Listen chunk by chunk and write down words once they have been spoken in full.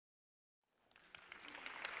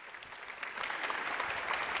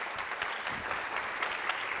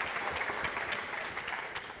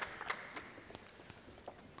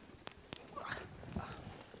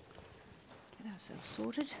ourselves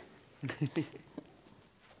sorted.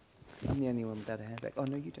 I'm the only one without a handbag. Oh,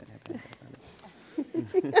 no, you don't have a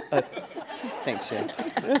handbag. Thanks, Sharon.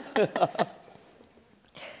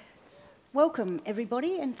 Welcome,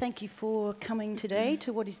 everybody, and thank you for coming today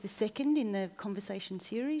to what is the second in the conversation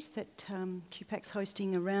series that QPAC's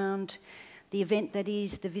hosting around the event that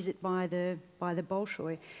is the visit by the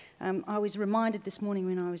Bolshoi. I was reminded this morning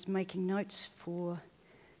when I was making notes for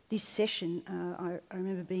this session, I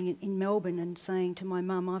remember being in Melbourne and saying to my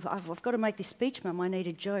mum, I've got to make this speech, Mum, I need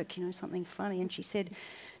a joke, you know, something funny. And she said,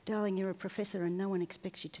 darling, you're a professor and no one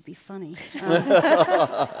expects you to be funny.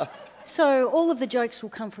 So all of the jokes will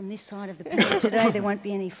come from this side of the panel today, there won't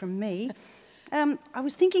be any from me. I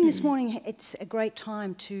was thinking this morning it's a great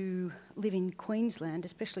time to live in Queensland,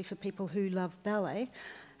 especially for people who love ballet.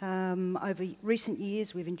 Over recent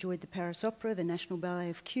years, we've enjoyed the Paris Opera, the National Ballet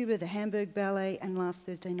of Cuba, the Hamburg Ballet, and last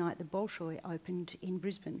Thursday night, the Bolshoi opened in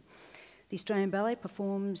Brisbane. The Australian Ballet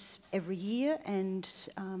performs every year, and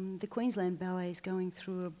the Queensland Ballet is going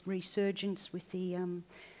through a resurgence with the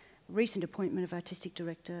recent appointment of Artistic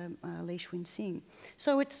Director Lee Shwin Singh.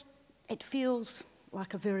 So it feels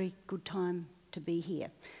like a very good time to be here,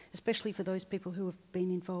 especially for those people who have been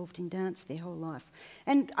involved in dance their whole life.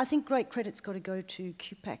 And I think great credit's got to go to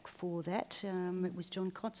QPAC for that. It was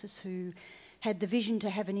John Kotsis who had the vision to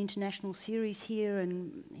have an international series here,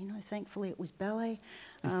 and you know, thankfully it was ballet.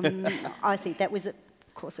 I think that was, of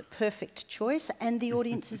course, a perfect choice, and the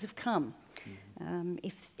audiences have come.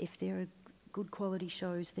 If there are good quality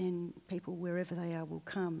shows, then people wherever they are will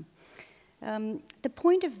come. The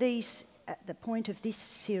point of this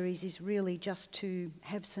series is really just to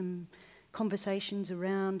have some conversations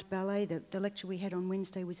around ballet. The lecture we had on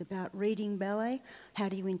Wednesday was about reading ballet. How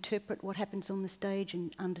do you interpret what happens on the stage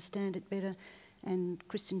and understand it better? And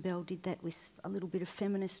Kristen Bell did that with a little bit of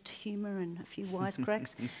feminist humour and a few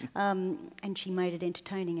wisecracks. And she made it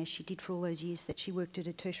entertaining, as she did for all those years that she worked at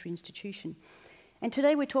a tertiary institution. And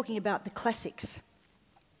today we're talking about the classics.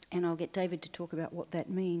 And I'll get David to talk about what that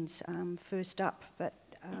means first up. But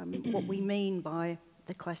what we mean by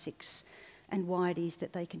the classics and why it is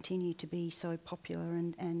that they continue to be so popular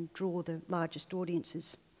and draw the largest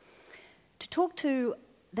audiences. To talk to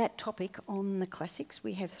that topic on the classics,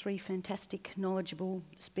 we have three fantastic, knowledgeable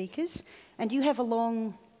speakers, and you have a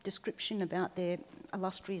long description about their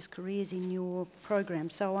illustrious careers in your program,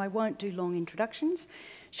 so I won't do long introductions.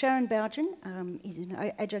 Sharon Bougen is an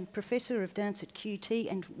adjunct professor of dance at QUT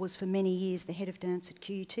and was for many years the head of dance at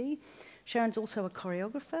QUT. Sharon's also a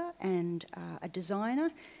choreographer and a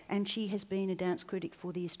designer, and she has been a dance critic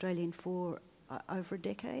for The Australian for over a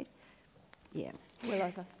decade. Yeah. Well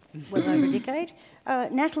over. Well over a decade.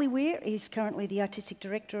 Natalie Weir is currently the Artistic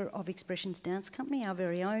Director of Expressions Dance Company, our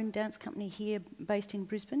very own dance company here based in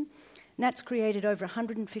Brisbane. Nat's created over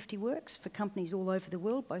 150 works for companies all over the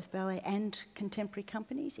world, both ballet and contemporary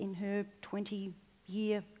companies, in her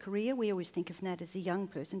 20-year career. We always think of Nat as a young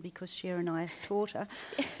person because Cher and I taught her.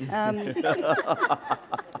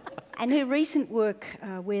 And her recent work,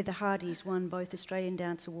 Where the Hardys, won both Australian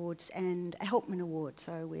Dance Awards and a Helpman Award,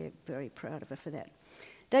 so we're very proud of her for that.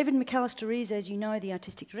 David McAllister is, as you know, the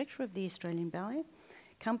Artistic Director of the Australian Ballet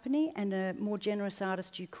Company, and a more generous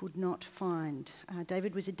artist you could not find.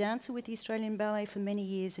 David was a dancer with the Australian Ballet for many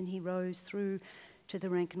years, and he rose through to the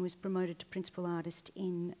rank and was promoted to principal artist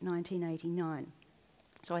in 1989.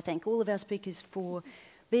 So I thank all of our speakers for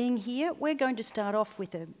being here. We're going to start off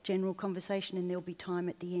with a general conversation, and there'll be time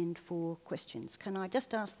at the end for questions. Can I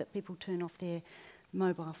just ask that people turn off their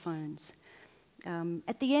mobile phones?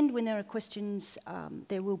 At the end, when there are questions,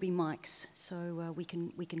 there will be mics, so we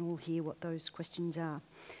can all hear what those questions are.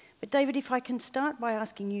 But David, if I can start by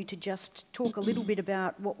asking you to just talk a little bit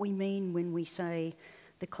about what we mean when we say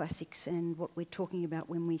the classics and what we're talking about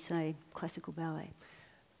when we say classical ballet.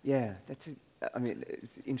 Yeah, it's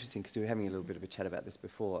interesting because we were having a little bit of a chat about this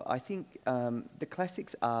before. I think the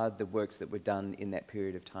classics are the works that were done in that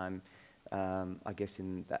period of time, I guess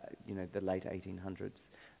in the late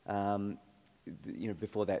 1800s.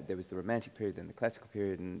 Before that there was the Romantic period, then the Classical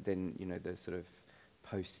period, and then the sort of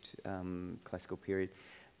post-classical period.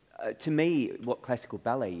 To me, what classical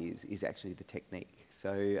ballet is actually the technique.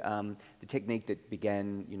 So the technique that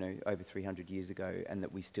began over 300 years ago and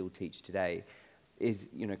that we still teach today is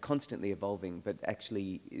constantly evolving, but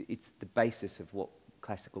actually it's the basis of what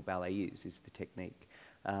classical ballet is the technique.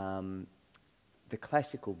 The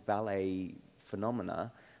classical ballet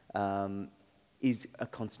phenomena is a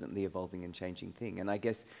constantly evolving and changing thing. And I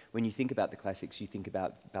guess when you think about the classics, you think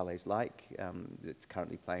about ballets like, that's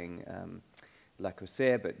currently playing La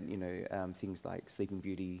Corsaire, but things like Sleeping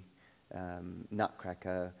Beauty,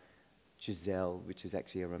 Nutcracker, Giselle, which is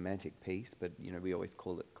actually a romantic piece, but we always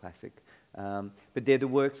call it classic. But they're the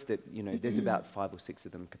works that there's about 5 or 6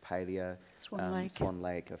 of them. Coppelia, Swan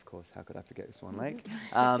Lake, of course. How could I forget Swan Lake?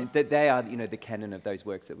 That they are the canon of those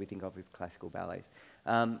works that we think of as classical ballets.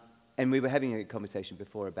 And we were having a conversation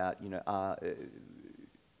before about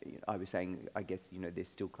I was saying, I guess, there's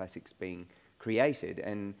still classics being created,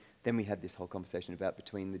 and then we had this whole conversation about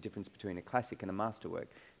the difference between a classic and a masterwork,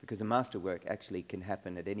 because a masterwork actually can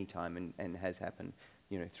happen at any time and has happened,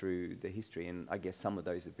 through the history, and I guess some of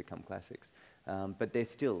those have become classics. But there's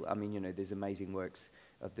still, there's amazing works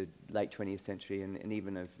of the late 20th century and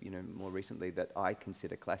even of, more recently that I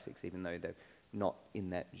consider classics, even though they're not in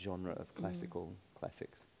that genre of classical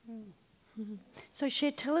classics. So,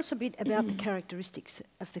 Cher, tell us a bit about the characteristics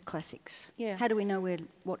of the classics. Yeah. How do we know we're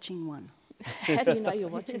watching one? How do you know you're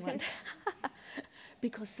watching one?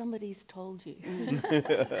 Because somebody's told you.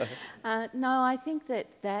 No, I think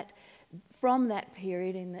that from that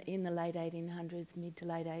period in the late 1800s, mid to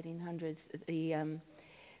late 1800s,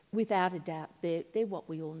 without a doubt, they're what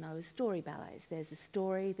we all know as story ballets. There's a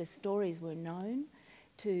story. The stories were known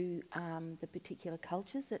to the particular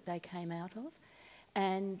cultures that they came out of,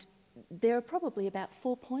 and there are probably about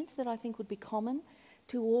 4 points that I think would be common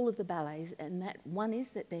to all of the ballets, and that one is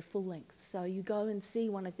that they're full length. So you go and see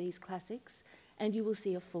one of these classics and you will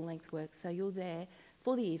see a full length work. So you're there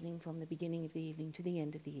for the evening, from the beginning of the evening to the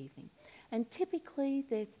end of the evening. And typically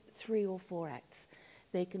they're 3 or 4 acts.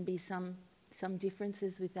 There can be some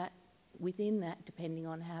differences within that, depending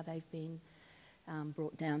on how they've been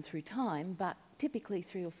brought down through time, but typically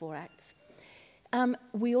 3 or 4 acts.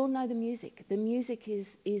 We all know the music. The music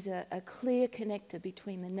is a clear connector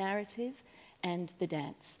between the narrative and the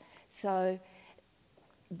dance. So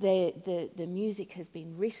the music has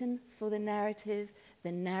been written for the narrative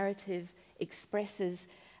expresses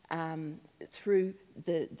through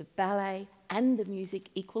the ballet and the music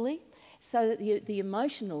equally, so that the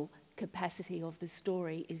emotional capacity of the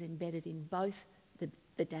story is embedded in both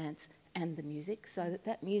the dance and the music, so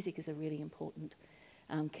that music is a really important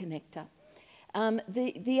connector.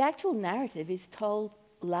 The actual narrative is told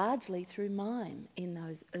largely through mime in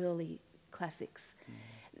those early classics.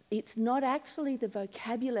 It's not actually the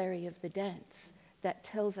vocabulary of the dance that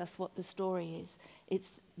tells us what the story is.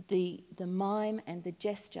 It's the mime and the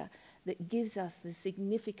gesture that gives us the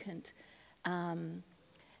significant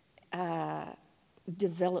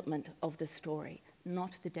development of the story,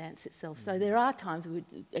 not the dance itself. So there are times, we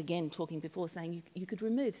were again talking before, saying you could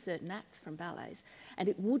remove certain acts from ballets and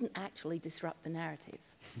it wouldn't actually disrupt the narrative.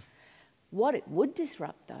 What it would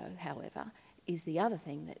disrupt, though, however, is the other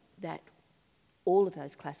thing that all of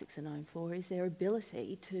those classics are known for, is their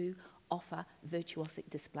ability to offer virtuosic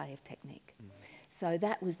display of technique. So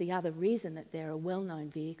that was the other reason that they're a well-known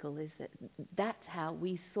vehicle, is that that's how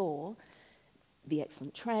we saw the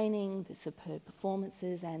excellent training, the superb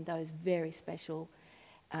performances, and those very special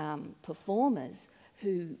performers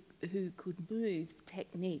who could move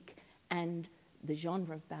technique and the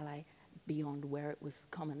genre of ballet beyond where it was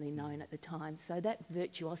commonly known at the time. So that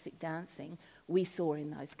virtuosic dancing we saw in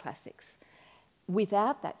those classics.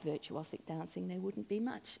 Without that virtuosic dancing, there wouldn't be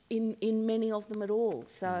much in many of them at all.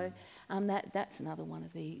 So that's another one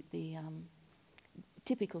of the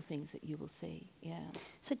typical things that you will see. Yeah.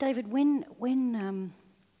 So, David, when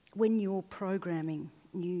you're programming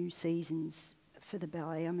new seasons for the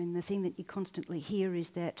ballet, I mean, the thing that you constantly hear is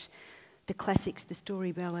that the classics, the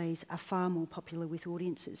story ballets, are far more popular with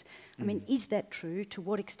audiences. I mean, is that true? To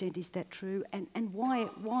what extent is that true? And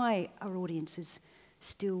why are audiences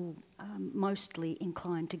still mostly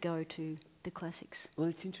inclined to go to the classics? Well,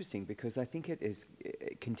 it's interesting because I think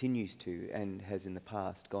it continues to, and has in the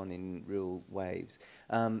past, gone in real waves.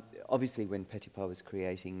 Obviously, when Petipa was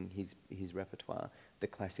creating his repertoire, the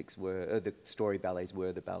classics were, the story ballets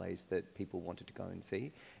were the ballets that people wanted to go and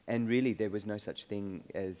see. And really, there was no such thing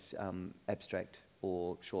as abstract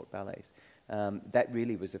or short ballets. That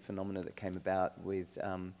really was a phenomenon that came about with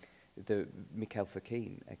Mikhail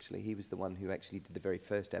Fakin, actually. He was the one who actually did the very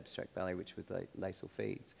first abstract ballet, which was Les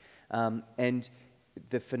Solfèges. And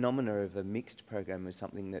the phenomena of a mixed program was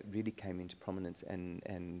something that really came into prominence and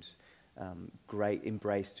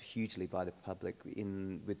embraced hugely by the public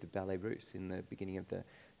with the Ballet Russe in the beginning of the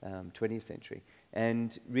 20th century,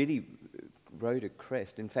 and really rode a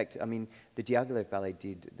crest. In fact, I mean, the Diaghilev Ballet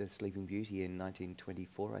did the Sleeping Beauty in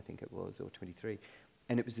 1924, I think it was, or 23.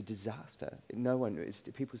 And it was a disaster.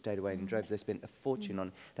 People stayed away in droves. They spent a fortune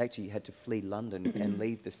on. They actually had to flee London and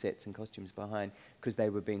leave the sets and costumes behind because they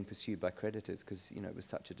were being pursued by creditors because it was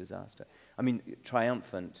such a disaster. I mean,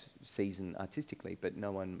 triumphant season artistically, but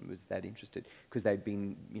no one was that interested because they'd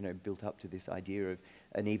been built up to this idea of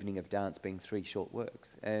an evening of dance being 3 short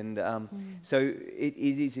works. And so it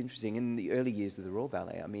is interesting. In the early years of the Royal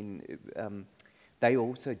Ballet, I mean, they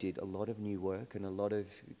also did a lot of new work and a lot of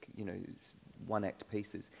one-act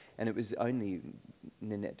pieces, and it was only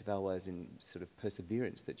Ninette de Valois' in sort of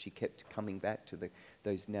perseverance that she kept coming back to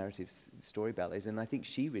those narrative story ballets, and I think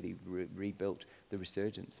she really rebuilt the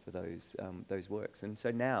resurgence for those works. And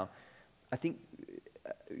so now, I think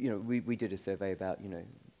we did a survey about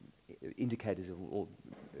indicators of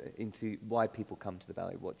why people come to the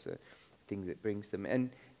ballet, what's a thing that brings them,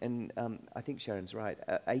 and I think Sharon's right.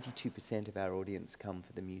 82% of our audience come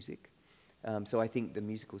for the music. So I think the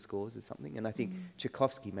musical scores are something, and I think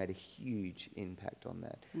Tchaikovsky made a huge impact on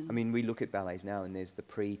that. I mean, we look at ballets now, and there's the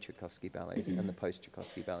pre-Tchaikovsky ballets and the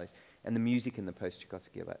post-Tchaikovsky ballets, and the music in the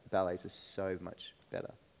post-Tchaikovsky ballets is so much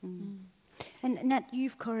better. And Nat,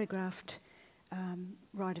 you've choreographed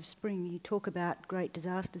Rite of Spring. You talk about great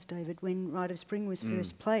disasters, David. When Rite of Spring was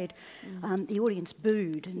first played, the audience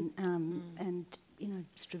booed, and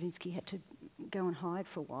Stravinsky had to go and hide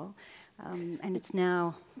for a while. And it's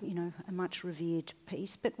now, a much revered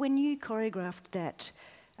piece. But when you choreographed that,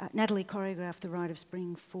 Natalie choreographed the Rite of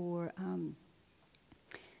Spring for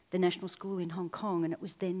the National School in Hong Kong, and it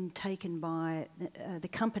was then taken by the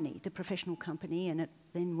company, the professional company, and it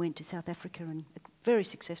then went to South Africa, and a very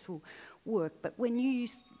successful work. But when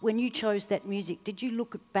you chose that music, did you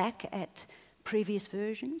look back at previous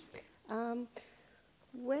versions?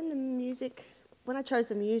 When I chose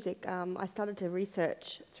the music, I started to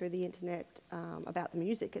research through the internet about the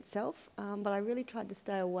music itself, but I really tried to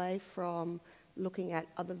stay away from looking at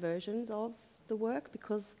other versions of the work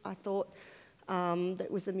because I thought that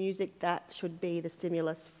it was the music that should be the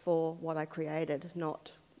stimulus for what I created,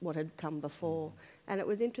 not what had come before. And it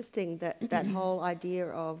was interesting that that whole idea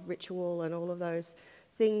of ritual and all of those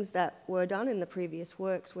things that were done in the previous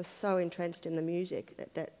works were so entrenched in the music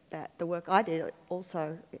that the work I did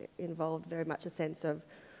also involved very much a sense of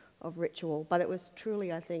ritual. But it was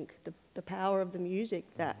truly, I think, the power of the music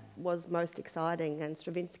that was most exciting, and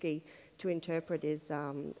Stravinsky to interpret is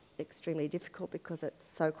extremely difficult because it's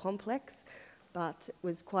so complex, but it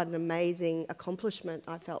was quite an amazing accomplishment,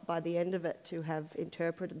 I felt, by the end of it, to have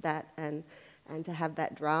interpreted that and to have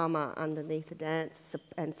that drama underneath the dance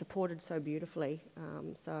and supported so beautifully.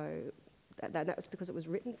 So that was because it was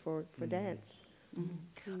written for dance.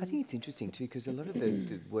 I think it's interesting too, because a lot of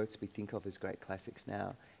the works we think of as great classics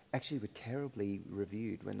now actually were terribly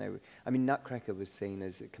reviewed when they were. I mean, Nutcracker was seen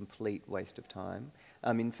as a complete waste of time.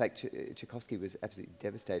 In fact, Tchaikovsky was absolutely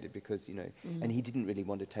devastated because, and he didn't really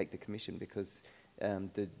want to take the commission because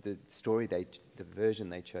the version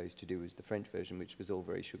they chose to do was the French version, which was all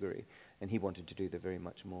very sugary, and he wanted to do the very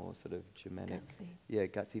much more sort of Germanic,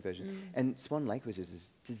 gutsy version. And Swan Lake was just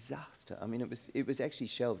a disaster. I mean, it was actually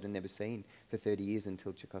shelved and never seen for 30 years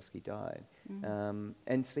until Tchaikovsky died.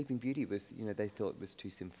 And Sleeping Beauty was, they thought was too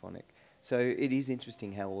symphonic. So it is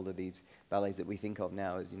interesting how all of these ballets that we think of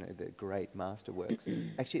now as, the great masterworks,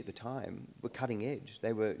 actually at the time were cutting edge.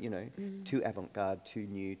 They were, too avant-garde, too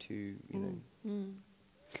new, too,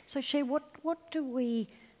 So, Cher, what do we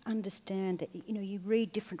understand that, you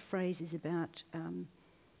read different phrases about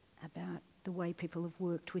the way people have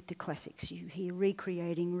worked with the classics. You hear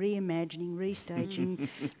recreating, reimagining, restaging,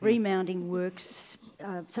 remounting works,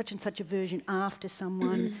 such and such a version after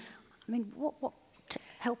someone. I mean, what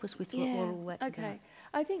help us with what all that's about.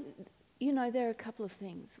 I think, there are a couple of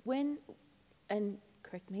things. And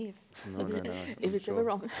correct me if it's ever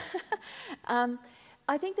wrong.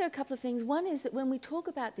 I think there are a couple of things. One is that when we talk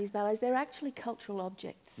about these ballets, they're actually cultural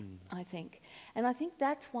objects, I think. And I think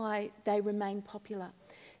that's why they remain popular.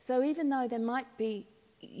 So even though there might be,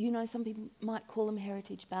 some people might call them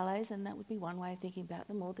heritage ballets, and that would be one way of thinking about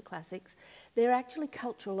them, or the classics, they're actually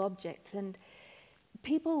cultural objects. And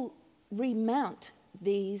people remount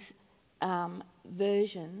these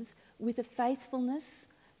versions with a faithfulness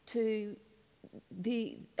to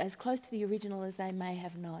as close to the original as they may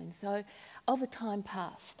have known, so of a time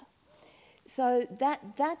past. So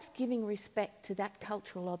that's giving respect to that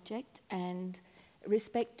cultural object and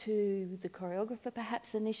respect to the choreographer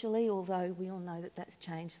perhaps initially, although we all know that that's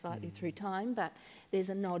changed slightly through time, but there's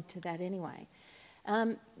a nod to that anyway.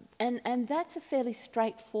 And that's a fairly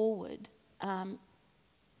straightforward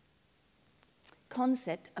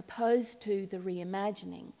concept opposed to the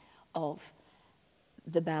reimagining of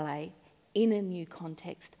the ballet in a new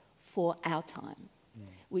context for our time.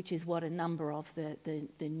 which is what a number of the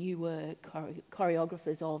newer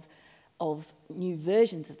choreographers of new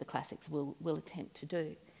versions of the classics will attempt to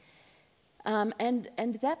do. And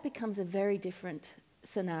that becomes a very different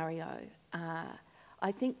scenario.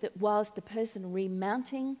 I think that whilst the person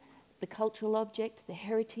remounting the cultural object, the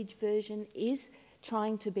heritage version, is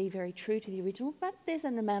trying to be very true to the original, but there's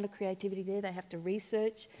an amount of creativity there. They have to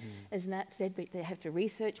research, as Nat said, but they have to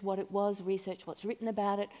research what it was, research what's written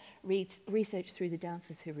about it, research through the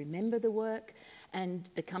dancers who remember the work and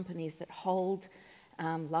the companies that hold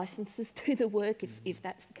licenses to the work, if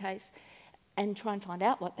that's the case, and try and find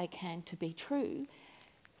out what they can to be true.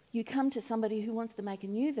 You come to somebody who wants to make a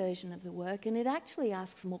new version of the work, and it actually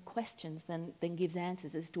asks more questions than gives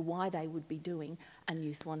answers as to why they would be doing a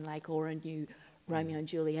new Swan Lake or a new Romeo and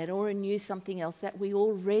Juliet or a new something else that we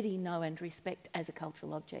already know and respect as a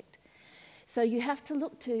cultural object. So you have to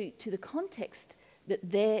look to the context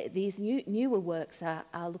that these newer works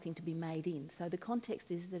are looking to be made in. So the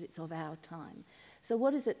context is that it's of our time. So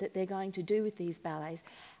what is it that they're going to do with these ballets?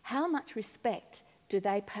 How much respect do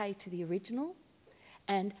they pay to the original?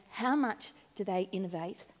 And how much do they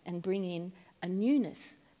innovate and bring in a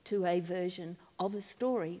newness to a version of a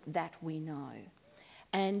story that we know?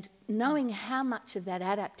 And knowing how much of that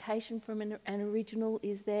adaptation from an original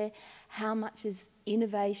is there, how much is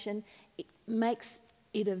innovation, it makes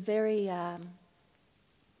it a very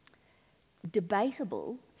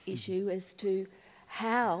debatable issue as to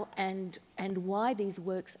how and why these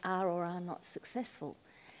works are or are not successful.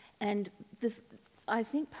 And I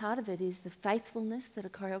think part of it is the faithfulness that a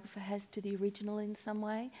choreographer has to the original in some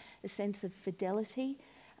way, a sense of fidelity,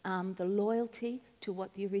 the loyalty to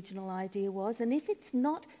what the original idea was. And if it's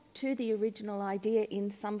not to the original idea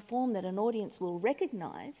in some form that an audience will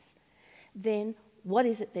recognise, then what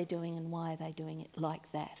is it they're doing and why are they doing it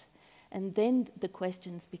like that? And then the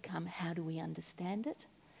questions become, how do we understand it?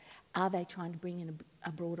 Are they trying to bring in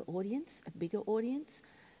a broader audience, a bigger audience,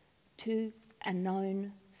 to a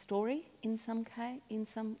known story in some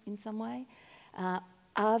way?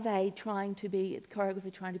 Are they trying to be, the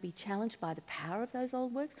choreographer trying to be challenged by the power of those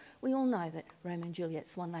old works? We all know that Romeo and Juliet,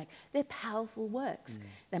 Swan Lake, they're powerful works.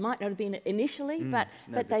 They might not have been initially, but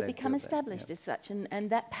they've become established as such, and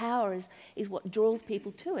that power is what draws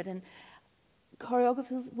people to it. And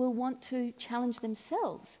choreographers will want to challenge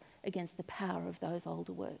themselves against the power of those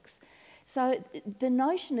older works. So the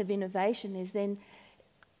notion of innovation is then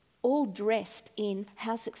all dressed in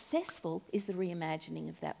how successful is the reimagining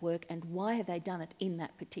of that work and why have they done it in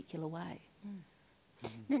that particular way.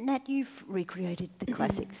 Nat, you've recreated the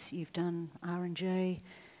classics. You've done R&J,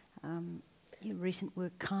 your recent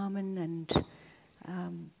work Carmen, and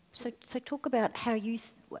so talk about how you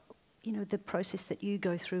know, the process that you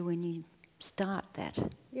go through when you start that.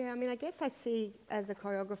 Yeah, I mean, I guess I see, as a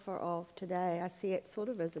choreographer of today, I see it sort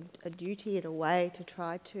of as a duty in a way to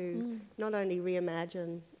try to not only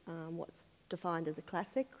reimagine what's defined as a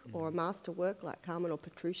classic or a masterwork like Carmen or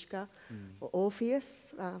Petrushka or Orpheus,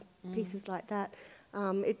 pieces like that.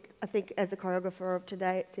 I think as a choreographer of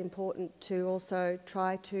today, it's important to also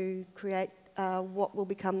try to create what will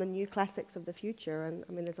become the new classics of the future. And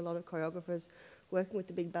I mean, there's a lot of choreographers working with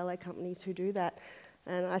the big ballet companies who do that.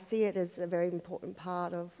 And I see it as a very important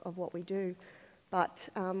part of what we do. But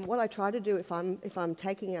what I try to do if I'm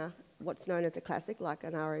taking what's known as a classic, like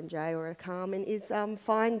an R&J or a Carmen, is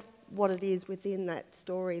find what it is within that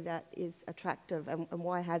story that is attractive and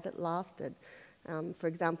why has it lasted. For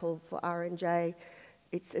example, for R&J,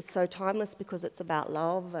 it's so timeless because it's about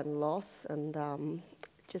love and loss and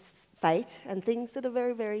just fate and things that are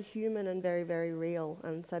very, very human and very, very real.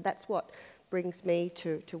 And so that's what brings me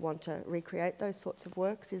to want to recreate those sorts of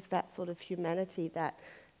works, is that sort of humanity that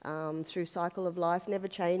through cycle of life never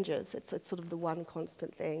changes. It's sort of the one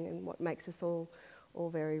constant thing and what makes us all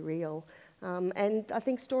very real. And I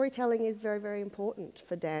think storytelling is very, very important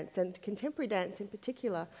for dance, and contemporary dance in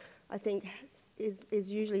particular, I think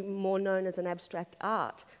is usually more known as an abstract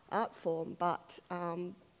art form, but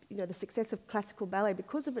you know, the success of classical ballet,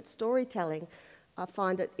 because of its storytelling, I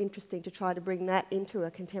find it interesting to try to bring that into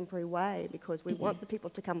a contemporary way, because we want the people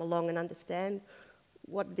to come along and understand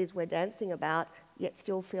what it is we're dancing about, yet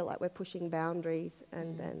still feel like we're pushing boundaries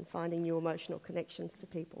and finding new emotional connections to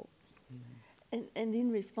people. And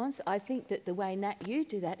in response, I think that the way, Nat, you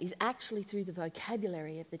do that is actually through the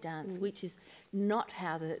vocabulary of the dance, which is not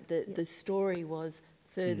how the story was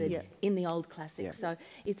furthered in the old classics. So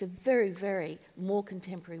it's a very, very more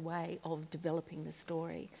contemporary way of developing the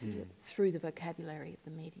story through the vocabulary of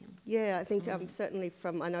the medium. Yeah, I think certainly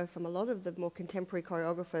I know from a lot of the more contemporary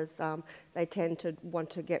choreographers, they tend to want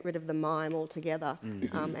to get rid of the mime altogether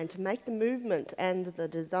and to make the movement and the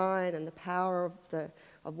design and the power of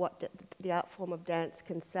of what the art form of dance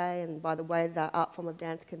can say, and by the way the art form of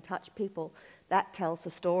dance can touch people, that tells the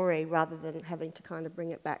story rather than having to kind of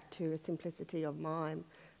bring it back to a simplicity of mime.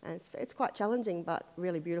 And it's quite challenging, but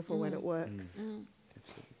really beautiful when it works.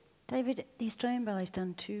 David, the Australian Ballet's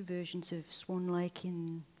done 2 versions of Swan Lake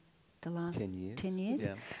in the last 10 years.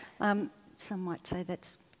 Yeah. Some might say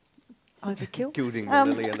that's overkill. Gilding the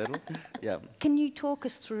lily a little. Yeah. Can you talk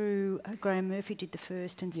us through, Graham Murphy did the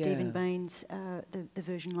first and Stephen Yeah. Baines the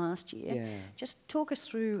version last year. Yeah. Just talk us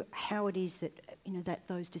through how it is that, you know, that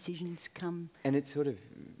those decisions come. And it sort of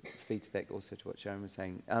feeds back also to what Sharon was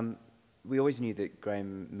saying. We always knew that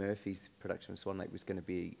Graham Murphy's production of Swan Lake was going to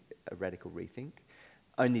be a radical rethink,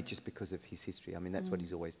 only just because of his history. I mean, that's what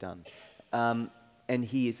he's always done. And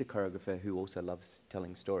he is a choreographer who also loves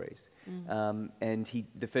telling stories. And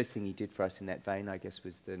the first thing he did for us in that vein, I guess,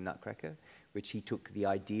 was the Nutcracker, which he took the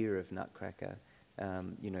idea of Nutcracker,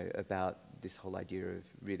 you know, about this whole idea of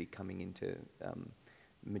really coming into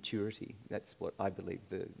maturity. That's what I believe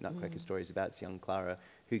the Nutcracker story is about. It's young Clara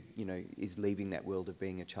who, you know, is leaving that world of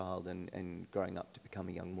being a child and growing up to become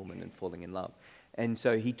a young woman and falling in love. And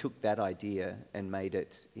so he took that idea and made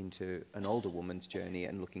it into an older woman's journey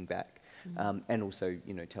and looking back. And also,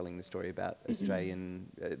 you know, telling the story about Australian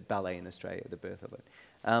ballet in Australia, the birth of it.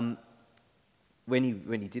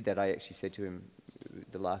 When he did that, I actually said to him,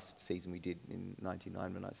 the last season we did in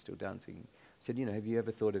 '99 when I was still dancing, I said, you know, have you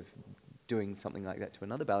ever thought of doing something like that to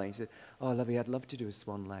another ballet? And he said, oh, lovely, I'd love to do a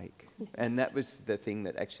Swan Lake. And that was the thing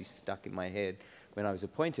that actually stuck in my head when I was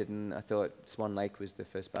appointed. And I thought Swan Lake was the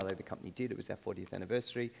first ballet the company did. It was our 40th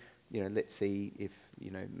anniversary. You know, let's see if,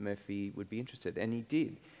 you know, Murphy would be interested. And he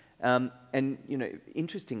did. And, you know,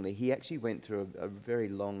 interestingly, he actually went through a very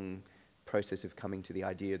long process of coming to the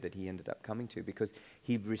idea that he ended up coming to, because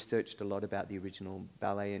he researched a lot about the original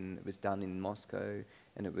ballet, and it was done in Moscow,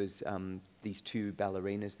 and it was these 2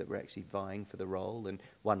 ballerinas that were actually vying for the role, and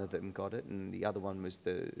one of them got it, and the other one was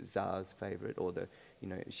the Tsar's favourite, or the, you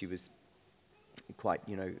know, she was quite,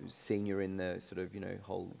 you know, senior in the sort of, you know,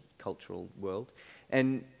 whole cultural world.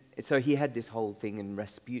 And so he had this whole thing in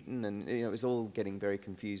Rasputin, and, you know, it was all getting very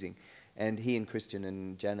confusing. And he and Christian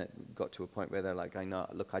and Janet got to a point where they're like, going, no,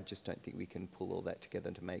 look, I just don't think we can pull all that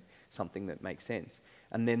together to make something that makes sense.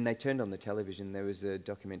 And then they turned on the television, there was a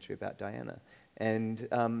documentary about Diana. And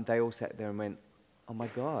they all sat there and went, oh my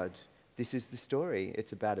God, this is the story.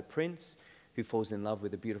 It's about a prince who falls in love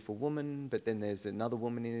with a beautiful woman, but then there's another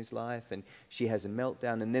woman in his life, and she has a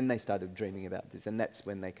meltdown, and then they started dreaming about this, and that's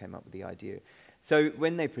when they came up with the idea. So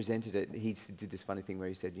when they presented it, he did this funny thing where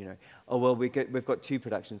he said, you know, oh, well, we've got 2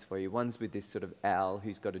 productions for you. One's with this sort of owl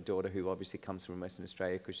who's got a daughter who obviously comes from Western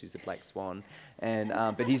Australia because she's a black swan, and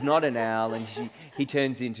but he's not an owl, and he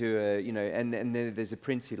turns into a, you know, and then there's a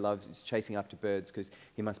prince who loves chasing after birds because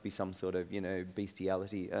he must be some sort of, you know,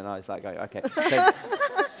 bestiality. And I was like, oh, okay.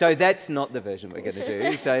 So that's not the version we're going to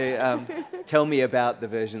do. So tell me about the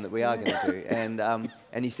version that we are going to do.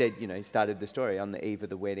 And he said, you know, he started the story on the eve of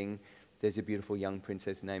the wedding. There's a beautiful young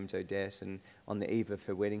princess named Odette, and on the eve of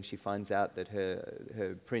her wedding, she finds out that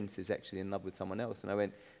her prince is actually in love with someone else. And I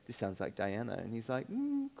went, this sounds like Diana. And he's like,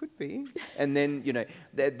 could be. And then, you know,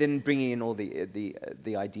 then bringing in all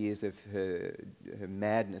the ideas of her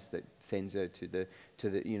madness that sends her to the,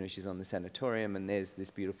 you know, she's on the sanatorium, and there's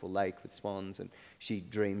this beautiful lake with swans, and she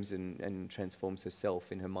dreams and transforms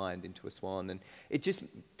herself in her mind into a swan. And it just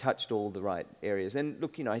touched all the right areas. And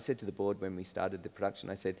look, you know, I said to the board when we started the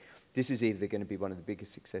production, I said, this is either going to be one of the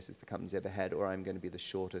biggest successes the company's ever had, or I'm going to be the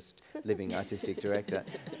shortest living artistic director.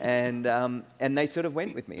 And they sort of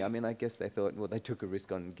went with me. I mean, I guess they thought, well, they took a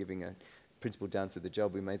risk on giving a principal dancer the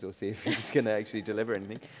job. We may as well see if he's going to actually deliver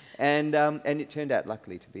anything. And it turned out,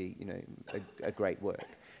 luckily, to be, you know, a great work.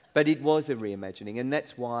 But it was a reimagining, and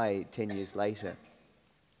that's why 10 years later,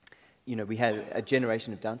 you know, we had a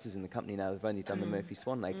generation of dancers in the company now who've only done the Murphy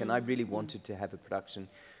Swan Lake, and I really wanted to have a production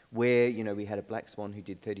where, you know, we had a black swan who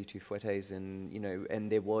did 32 fouettes, and, you know,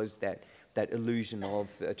 and there was that illusion of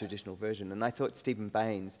a traditional version. And I thought Stephen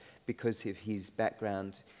Baines, because of his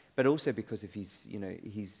background, but also because of his, you know,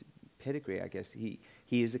 his pedigree, I guess, he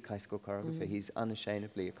is a classical choreographer. He's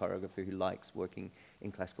unashamedly a choreographer who likes working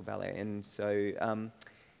in classical ballet. And so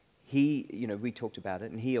he, you know, we talked about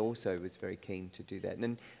it, and he also was very keen to do that.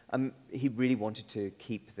 And he really wanted to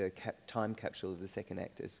keep the time capsule of the second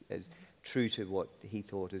act as true to what he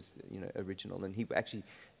thought is, you know, original. And he actually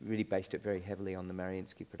really based it very heavily on the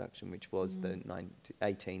Mariinsky production, which was the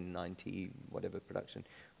 1890 whatever production,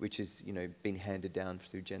 which has, you know, been handed down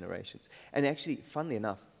through generations. And actually, funnily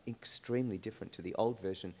enough, extremely different to the old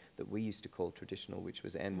version that we used to call traditional, which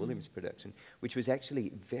was Anne Williams' production, which was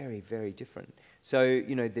actually very, very different. So,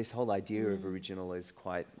 you know, this whole idea of original is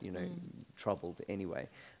quite, you know, troubled anyway.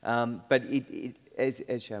 But as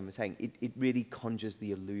Sharon was saying, it really conjures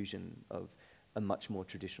the illusion of a much more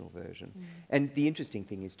traditional version. And the interesting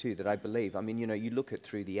thing is too that I believe, I mean, you know, you look at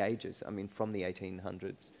through the ages, I mean, from the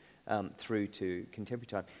 1800s through to contemporary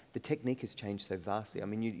time, the technique has changed so vastly. I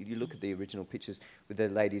mean, you look at the original pictures with the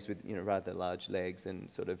ladies with, you know, rather large legs and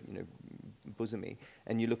sort of, you know, bosomy,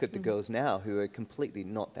 and you look at the girls now who are completely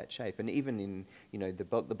not that shape. And even in, you know, the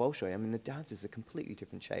Bolshoi, I mean, the dancers are completely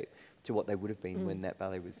different shape to what they would have been when that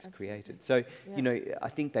ballet was created. So, you know, I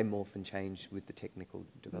think they morph and change with the technical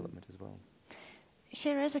development as well.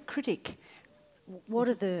 Cher, as a critic, what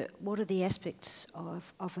are the aspects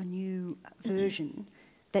of a new version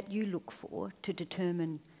that you look for to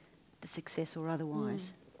determine the success or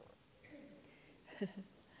otherwise?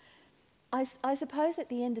 I suppose at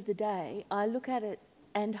the end of the day, I look at it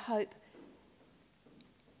and hope,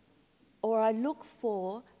 or I look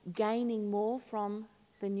for gaining more from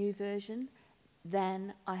the new version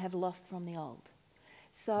than I have lost from the old.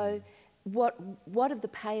 So what have the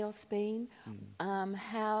payoffs been?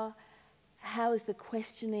 How is the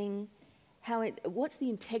questioning, what's the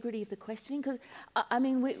integrity of the questioning? Because, I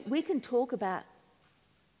mean, we can talk about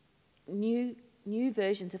new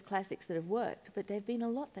versions of classics that have worked, but there have been a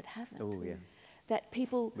lot that haven't. Oh, yeah. That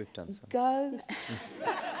people We've done some. go...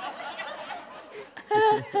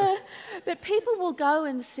 But people will go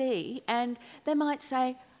and see, and they might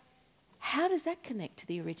say, how does that connect to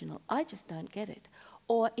the original? I just don't get it.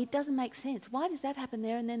 Or it doesn't make sense. Why does that happen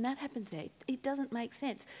there and then that happens there? It doesn't make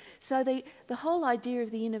sense. So the whole idea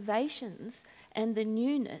of the innovations and the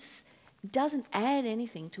newness doesn't add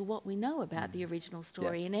anything to what we know about the original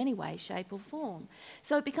story in any way, shape or form.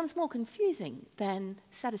 So it becomes more confusing than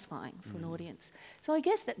satisfying for an audience. So I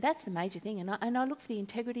guess that's the major thing. And I look for the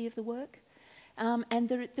integrity of the work and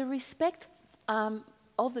the respect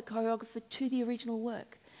of the choreographer to the original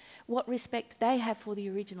work. What respect they have for the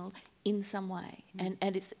original in some way. And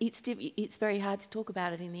it's very hard to talk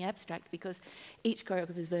about it in the abstract because each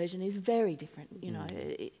choreographer's version is very different, you know.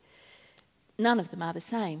 None of them are the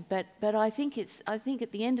same, but I think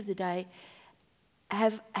at the end of the day,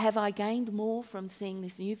 have I gained more from seeing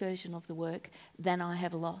this new version of the work than I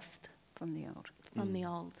have lost From the old. from the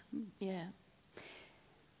old? Yeah.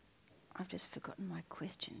 I've just forgotten my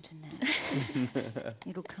question to Nat.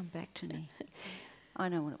 It'll come back to me. I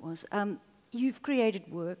know what it was. You've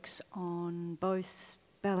created works on both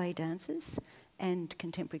ballet dancers and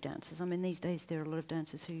contemporary dancers. I mean, these days there are a lot of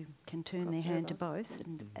dancers who can turn their hand to both,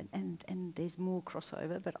 and there's more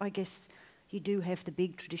crossover. But I guess you do have the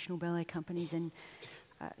big traditional ballet companies, and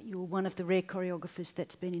you're one of the rare choreographers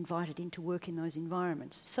that's been invited in to work in those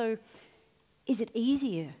environments. So is it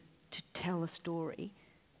easier to tell a story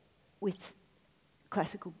with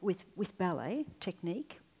classical, with ballet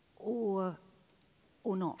technique, or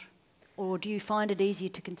not? Or do you find it easier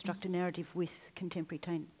to construct a narrative with contemporary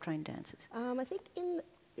trained dancers? I think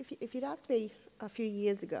if you'd asked me a few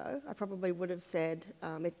years ago, I probably would have said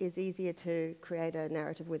it is easier to create a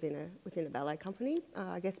narrative within a ballet company.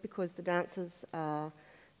 I guess because the dancers are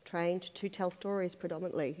trained to tell stories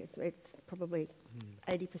predominantly. It's probably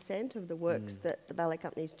 80% of the works that the ballet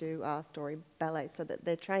companies do are story ballets, so that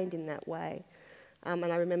they're trained in that way. And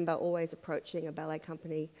I remember always approaching a ballet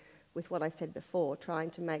company with what I said before, trying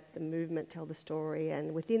to make the movement tell the story,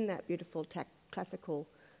 and within that beautiful classical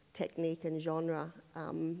technique and genre,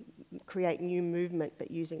 create new movement, but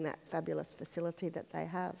using that fabulous facility that they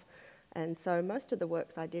have. And so most of the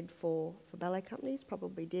works I did for ballet companies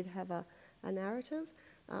probably did have a narrative.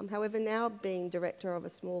 However, now being director of a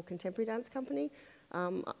small contemporary dance company,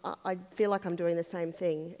 I feel like I'm doing the same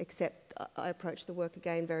thing, except I approach the work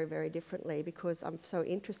again very, very differently, because I'm so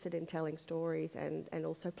interested in telling stories and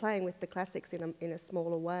also playing with the classics in a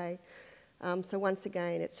smaller way. So once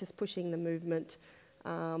again, it's just pushing the movement.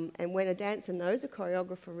 And when a dancer knows a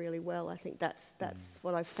choreographer really well, I think that's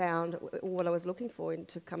what I found, what I was looking for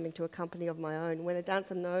into coming to a company of my own. When a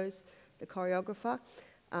dancer knows the choreographer,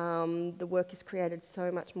 the work is created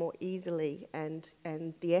so much more easily, and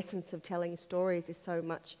the essence of telling stories is so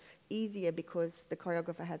much easier because the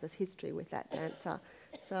choreographer has a history with that dancer.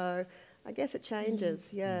 So I guess it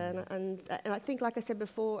changes, and I think, like I said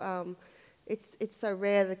before, it's so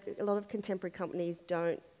rare that a lot of contemporary companies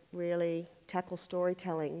don't really tackle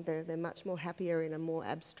storytelling. They're much more happier in a more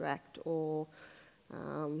abstract or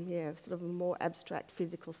sort of a more abstract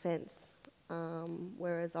physical sense.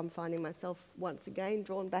 Whereas I'm finding myself once again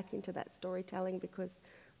drawn back into that storytelling because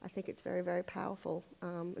I think it's very, very powerful,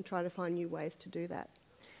 and trying to find new ways to do that.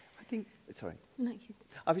 think, sorry. No,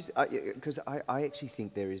 you. Because I actually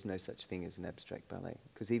think there is no such thing as an abstract ballet,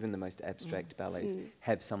 because even the most abstract ballets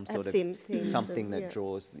have some sort of something that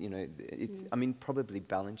draws, you know, it's, I mean, probably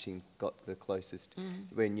Balanchine got the closest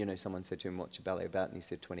when, you know, someone said to him, what's your ballet about? And he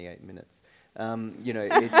said 28 minutes. You know,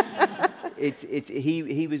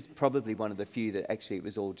 he was probably one of the few that actually it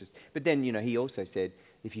was all just, but then, you know, he also said,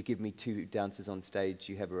 if you give me 2 dancers on stage,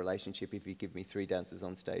 you have a relationship. If you give me 3 dancers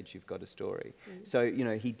on stage, you've got a story. So, you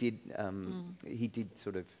know, he did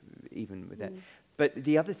sort of even with that. But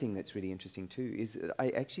the other thing that's really interesting too is that I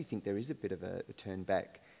actually think there is a bit of a turn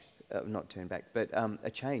back, not turn back, but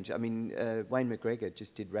a change. I mean, Wayne McGregor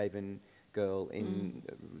just did Raven Girl in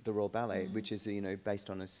the Royal Ballet, which is, you know, based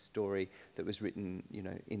on a story that was written, you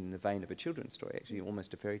know, in the vein of a children's story, actually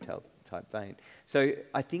almost a fairy tale type vein. So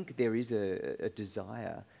I think there is a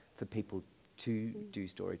desire for people to do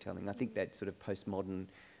storytelling. I think that sort of postmodern,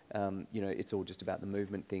 you know, it's all just about the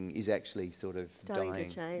movement thing is actually sort of starting dying.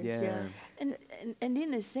 to change. Yeah. And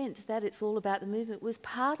in a sense, that it's all about the movement was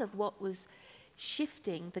part of what was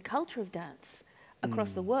shifting the culture of dance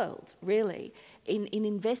across the world, really, in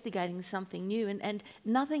investigating something new. And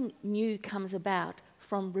nothing new comes about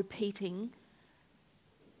from repeating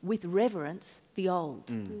with reverence the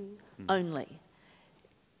old only.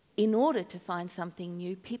 In order to find something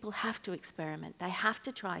new, people have to experiment. They have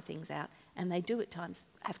to try things out, and they do at times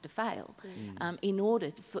have to fail in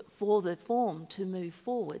order for the form to move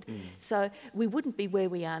forward. So we wouldn't be where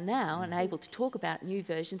we are now and able to talk about new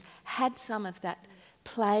versions had some of that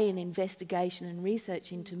play and investigation and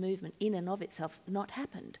research into movement in and of itself not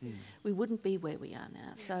happened. We wouldn't be where we are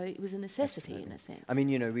now. So it was a necessity in a sense. I mean,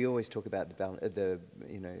 you know, we always talk about the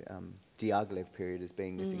Diaghilev period as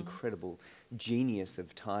being this incredible genius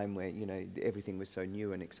of time where, you know, everything was so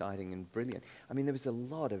new and exciting and brilliant. I mean, there was a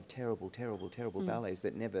lot of terrible ballets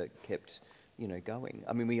that never kept, you know, going.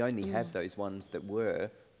 I mean, we only have those ones that were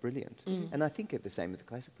brilliant. And I think at the same with the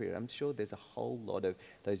classic period, I'm sure there's a whole lot of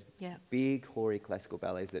those big, hoary classical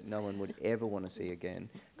ballets that no one would ever want to see again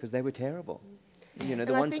because they were terrible. You know,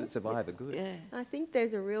 the ones that survive are good. I think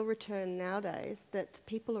there's a real return nowadays that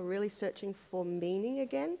people are really searching for meaning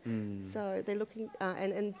again. So they're looking,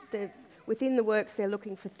 and they're, within the works, they're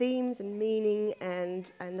looking for themes and meaning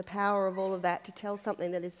and the power of all of that to tell something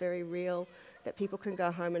that is very real, that people can go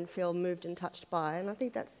home and feel moved and touched by. And I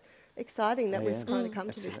think that's exciting that we've kind of come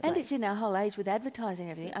to this place. And it's in our whole age with advertising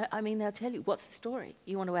and everything. I mean, they'll tell you, what's the story?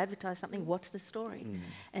 You want to advertise something, what's the story?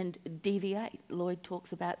 And DV8, Lloyd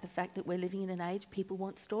talks about the fact that we're living in an age people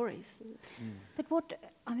want stories. But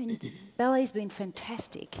ballet's been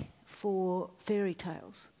fantastic for fairy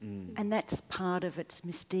tales, and that's part of its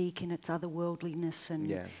mystique and its otherworldliness.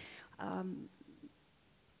 And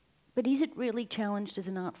but is it really challenged as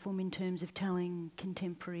an art form in terms of telling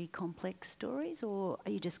contemporary complex stories, or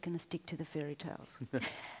are you just going to stick to the fairy tales?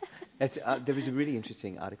 There was a really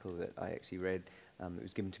interesting article that I actually read. It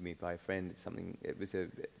was given to me by a friend. It was a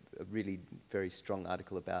really very strong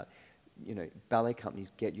article about, you know, ballet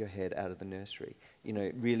companies, get your head out of the nursery. You know,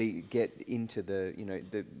 really get into the, you know,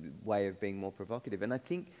 the way of being more provocative. And I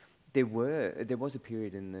think there was a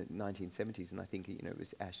period in the 1970s, and I think, you know, it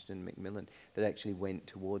was Ashton Macmillan that actually went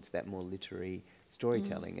towards that more literary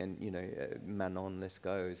storytelling. And, you know, Manon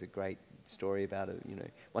Lescaut is a great story about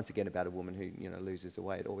once again about a woman who, you know, loses her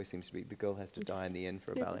way. It always seems to be the girl has to die in the end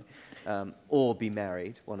for a ballet, or be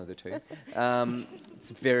married, one of the two. It's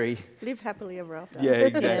very live happily ever after. Yeah,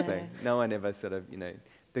 exactly. No one ever sort of, you know,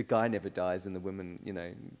 the guy never dies and the woman, you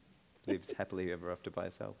know, lives happily ever after by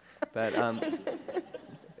herself. But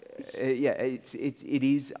it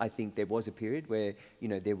is. I think there was a period where, you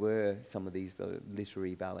know, there were some of these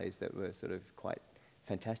literary ballets that were sort of quite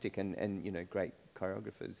fantastic and you know, great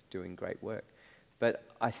choreographers doing great work. But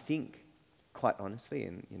I think, quite honestly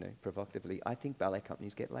and, you know, provocatively, I think ballet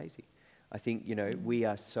companies get lazy. I think, you know, we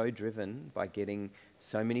are so driven by getting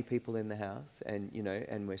so many people in the house, and, you know,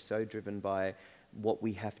 and we're so driven by what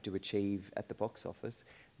we have to achieve at the box office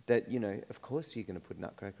that, you know, of course you're going to put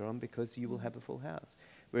Nutcracker on because you will have a full house.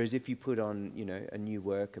 Whereas if you put on, you know, a new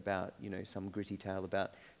work about, you know, some gritty tale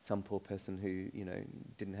about some poor person who, you know,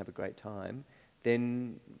 didn't have a great time,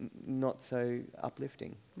 then not so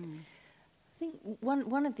uplifting. I think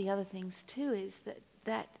one of the other things too is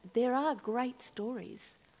that there are great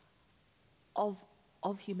stories of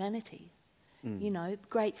humanity. You know,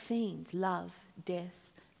 great themes, love, death,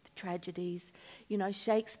 tragedies. You know,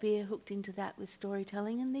 Shakespeare hooked into that with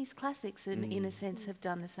storytelling, and these classics in a sense have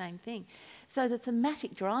done the same thing. So the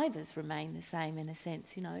thematic drivers remain the same in a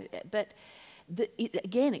sense, you know, but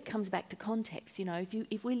again it comes back to context. You know,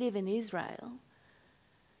 if we live in Israel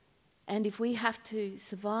and if we have to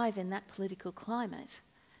survive in that political climate,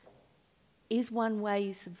 is one way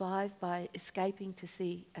you survive by escaping to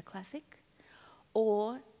see a classic?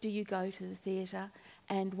 Or do you go to the theatre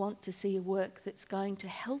and want to see a work that's going to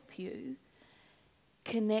help you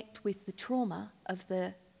connect with the trauma of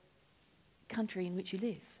the country in which you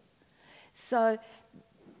live? So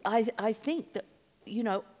I think that, you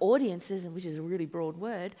know, audiences, which is a really broad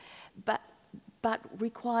word, but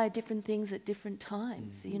require different things at different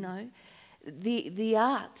times, you know. The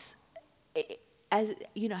arts, as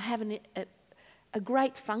you know, have a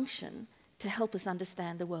great function to help us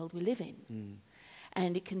understand the world we live in.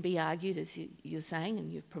 And it can be argued, as you're saying,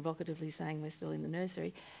 and you're provocatively saying we're still in the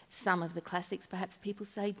nursery, some of the classics, perhaps people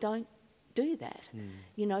say, don't do that.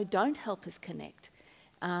 You know, don't help us connect,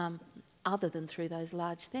 other than through those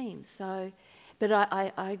large themes. So, but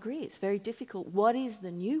I agree, it's very difficult. What is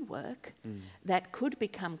the new work that could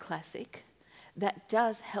become classic, that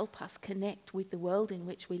does help us connect with the world in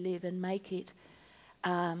which we live and make it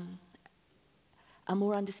a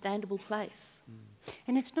more understandable place?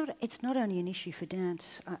 And it's not only an issue for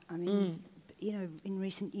dance. I mean, you know, in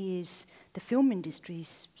recent years, the film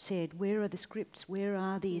industry's said, where are the scripts? Where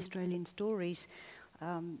are the Australian stories?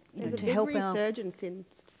 There's a to big help resurgence in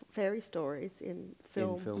fairy stories in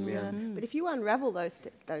film. But if you unravel those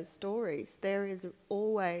stories, there is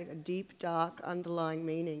always a deep, dark, underlying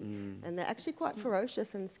meaning, and they're actually quite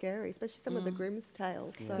ferocious and scary, especially some of the Grimm's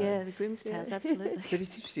tales. So. Yeah, the Grimm's tales, absolutely. But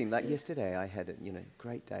it's interesting, like yesterday I had a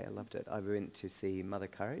great day, I loved it. I went to see Mother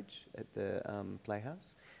Courage at the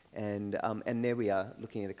Playhouse, and there we are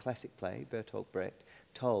looking at a classic play, Bertolt Brecht,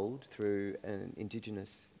 told through an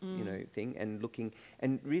Indigenous thing, and looking,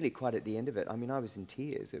 and really quite at the end of it, I mean, I was in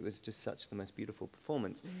tears. It was just such the most beautiful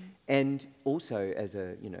performance. And also as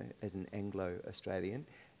a, as an Anglo-Australian,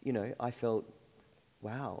 I felt,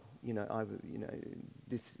 wow, it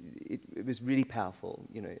was really powerful,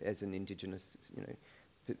 as an Indigenous,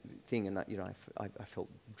 thing, and I felt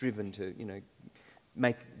driven to,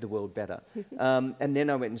 make the world better. And then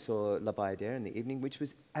I went and saw La Bayadère in the evening, which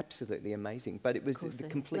was absolutely amazing. But it was the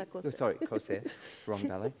complete... Corsair. Wrong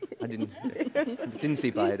ballet. I didn't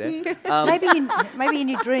see Bayadère. Maybe in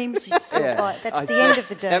your dreams you saw that's the end of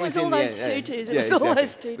the day. That was all those tutus. It was all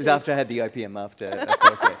those tutus. It was after I had the opium after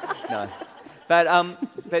Corsair. No.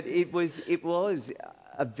 But it was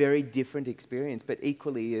a very different experience, but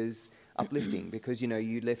equally as uplifting, because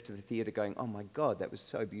you left the theatre going, oh my God, that was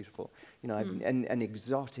so beautiful, and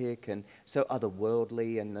exotic and so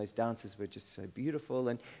otherworldly, and those dances were just so beautiful.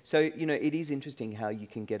 And so it is interesting how you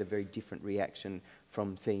can get a very different reaction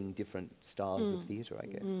from seeing different styles of theatre, I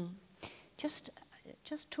guess.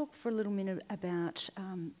 Just talk for a little minute about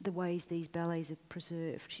the ways these ballets are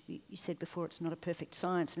preserved. You said before it's not a perfect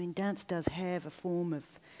science. I mean, dance does have a form of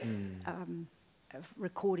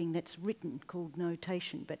recording that's written called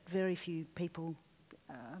notation, but very few people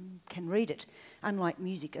can read it, unlike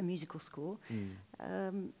music, a musical score.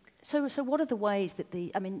 So what are the ways that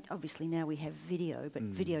I mean, obviously now we have video, but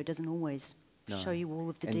video doesn't always show you all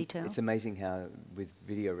of the detail. It's amazing how, with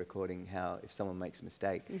video recording, how if someone makes a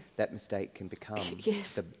mistake, that mistake can become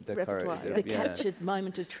the captured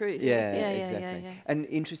moment of truth. Yeah, exactly. Yeah. And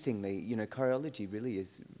interestingly, choreology really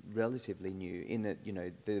is relatively new in that,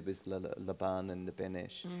 there was Laban and the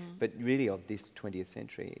Benesh, but really of this 20th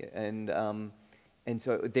century. And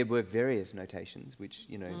so there were various notations which,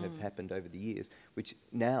 have happened over the years, which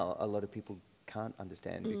now a lot of people can't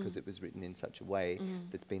understand because it was written in such a way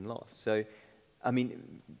that's been lost. So, I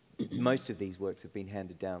mean, most of these works have been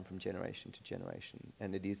handed down from generation to generation,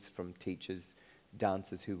 and it is from teachers,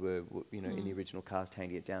 dancers who were, in the original cast,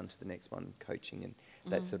 handing it down to the next one, coaching and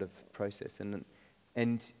that sort of process.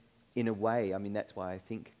 And in a way, I mean, that's why I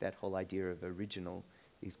think that whole idea of original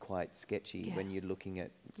is quite sketchy when you're looking at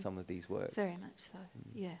some of these works. Very much so,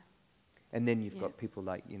 yeah. And then you've got people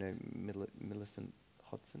like, Millicent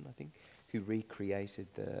Hodgson, I think, who recreated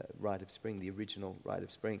the Rite of Spring, the original Rite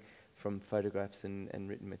of Spring, from photographs and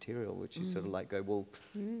written material, which is sort of like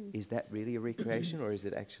is that really a recreation, or is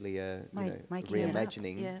it actually a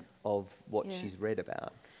reimagining of what she's read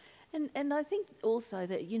about? And I think also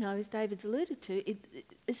that, as David's alluded to,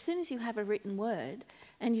 as soon as you have a written word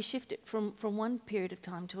and you shift it from one period of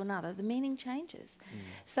time to another, the meaning changes.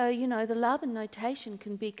 So, the Laban notation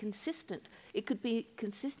can be consistent. It could be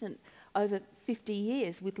consistent over 50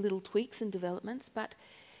 years with little tweaks and developments, but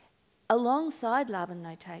alongside Laban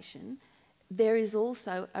notation, there is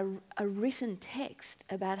also a written text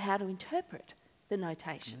about how to interpret the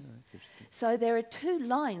notation. So there are two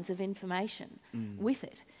lines of information with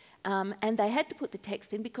it. And they had to put the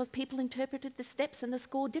text in because people interpreted the steps and the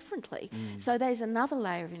score differently. So there's another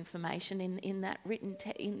layer of information in that written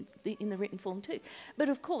in the written form too. But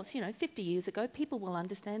of course, 50 years ago, people will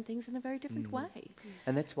understand things in a very different way.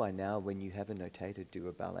 And that's why now when you have a notator do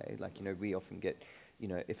a ballet, like, we often get,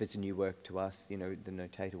 if it's a new work to us, the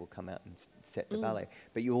notator will come out and set the ballet.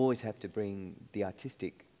 But you always have to bring the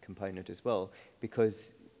artistic component as well,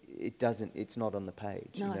 because it's not on the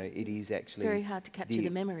page. No. It is actually Very hard to capture the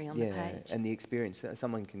memory on the page. And the experience.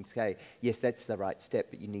 Someone can say, yes, that's the right step,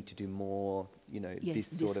 but you need to do more,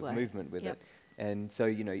 this sort of movement with it. And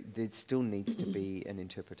so, there still needs to be an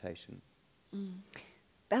interpretation.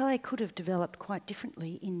 Ballet could have developed quite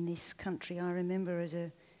differently in this country. I remember as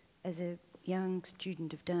a young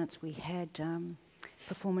student of dance, we had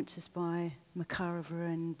performances by Makarova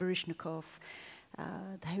and Baryshnikov,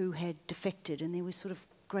 who had defected, and there was sort of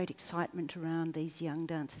great excitement around these young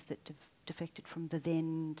dancers that defected from the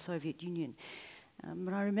then Soviet Union.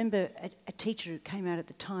 But I remember a teacher who came out at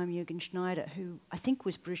the time, Jürgen Schneider, who I think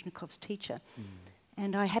was Baryshnikov's teacher,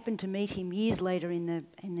 and I happened to meet him years later in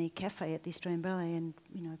the cafe at the Australian Ballet, and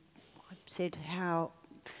I said how.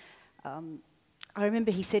 I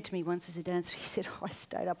remember he said to me once as a dancer, he said, I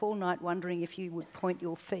stayed up all night wondering if you would point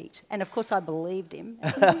your feet. And of course I believed him.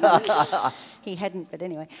 He hadn't, but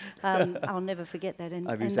anyway, I'll never forget that. And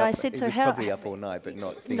I said, so how... He was probably up all night, but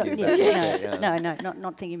not thinking about No,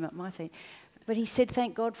 not thinking about my feet. But he said,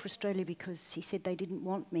 thank God for Australia, because he said they didn't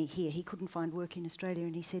want me here. He couldn't find work in Australia,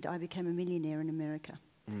 and he said, I became a millionaire in America.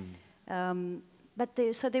 But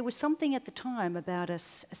there was something at the time about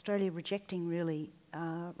Australia rejecting really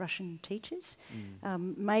Russian teachers.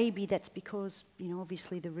 Maybe that's because,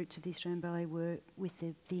 obviously the roots of the Australian Ballet were with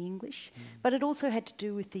the English, but it also had to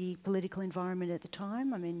do with the political environment at the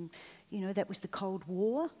time. I mean, that was the Cold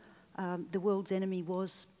War. The world's enemy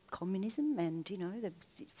was communism, and, the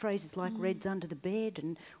phrases like Red's under the bed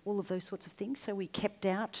and all of those sorts of things. So we kept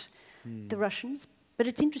out the Russians. But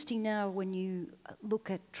it's interesting now when you look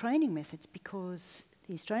at training methods, because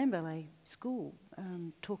the Australian Ballet School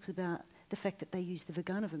talks about the fact that they use the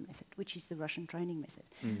Vaganova method, which is the Russian training method.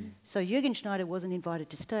 So Jürgen Schneider wasn't invited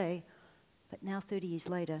to stay, but now 30 years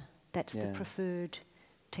later, that's the preferred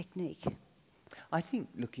technique. I think,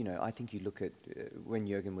 I think you look at when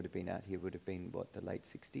Jürgen would have been out here, would have been, what, the late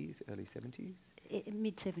 60s, early 70s?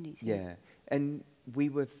 Mid-70s, yeah. And we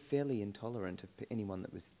were fairly intolerant of anyone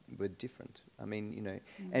that were different. I mean,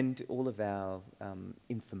 and all of our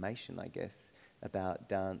information, I guess, about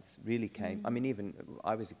dance really came... I mean, even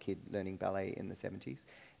I was a kid learning ballet in the 70s,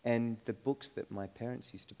 and the books that my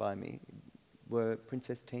parents used to buy me were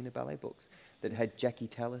Princess Tina ballet books that had Jackie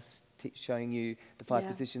Tallis showing you the 5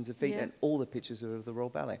 positions of feet, and all the pictures were of the Royal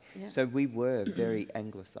Ballet. So we were very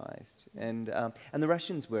anglicised, and the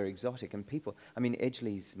Russians were exotic, and people... I mean,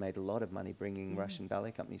 Edgley's made a lot of money bringing Russian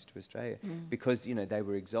ballet companies to Australia because, they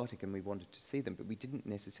were exotic and we wanted to see them, but we didn't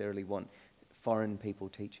necessarily want foreign people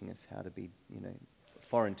teaching us how to be,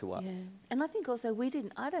 foreign to us. And I think also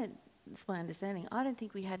it's my understanding, I don't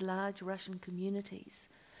think we had large Russian communities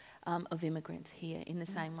of immigrants here in the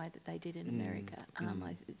same way that they did in America.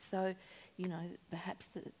 So, perhaps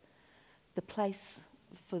the place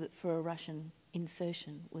for a Russian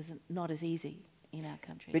insertion was not as easy in our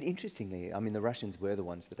country. But interestingly, I mean, the Russians were the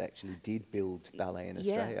ones that actually did build ballet in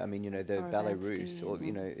Australia. I mean, the Ballet Russe, or,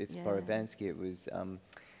 it's Borovansky, it was...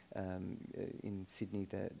 in Sydney,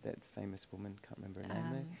 that famous woman, can't remember her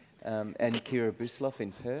name there, and Kira Buslov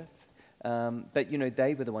in Perth. But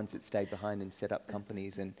they were the ones that stayed behind and set up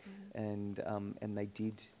companies, and they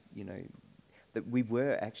did, that we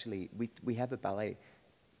were actually we have a ballet,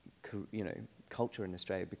 culture in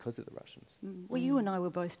Australia because of the Russians. Well, you and I were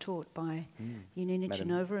both taught by Yanina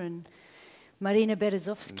Chinova and Marina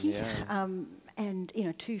Berezovsky, and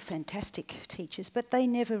 2 fantastic teachers, but they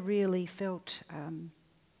never really felt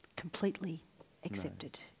completely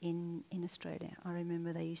accepted in Australia. I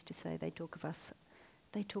remember they used to say they talk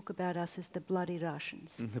about us as the bloody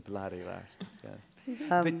Russians. The bloody Russians, yeah.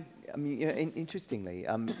 But I mean, interestingly,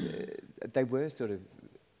 they were sort of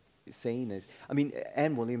seen as... I mean,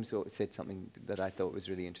 Anne Williams said something that I thought was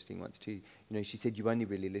really interesting once too. She said you only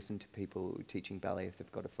really listen to people teaching ballet if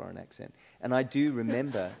they've got a foreign accent. And I do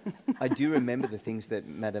remember, the things that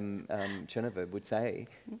Madame Chenova would say.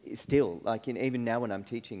 Still, like even now when I'm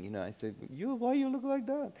teaching, I say, why you look like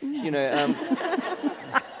that?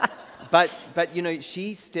 But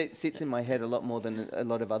she sits in my head a lot more than a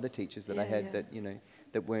lot of other teachers that I had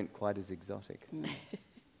that weren't quite as exotic.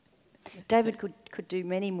 David could do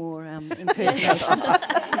many more impersonations.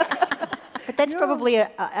 But that's probably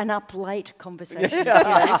an up late conversation series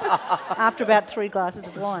after about 3 glasses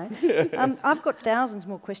of wine. I've got thousands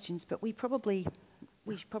more questions, but we probably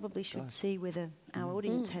should see whether our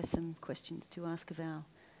audience has some questions to ask of our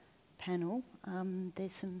panel.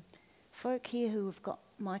 There's some folk here who have got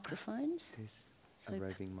microphones. A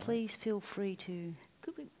roving mic. Please feel free to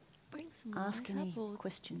Could we bring some ask mic any up or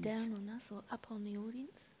questions. down on us or up on the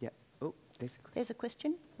audience? Yeah. Oh, there's a question. There's a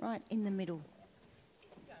question right in the middle.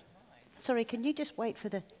 Sorry, can you just wait for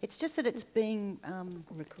the... It's just that it's being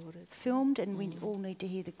Recorded. filmed and we all need to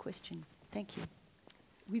hear the question. Thank you.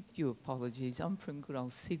 With your apologies, I'm from good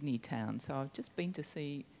old Sydney town, so I've just been to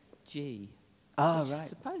see G. Ah, which right.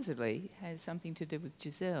 supposedly has something to do with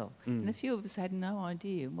Giselle. And a few of us had no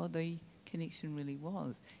idea what the connection really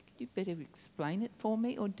was. Could you better explain it for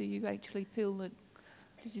me, or do you actually feel that...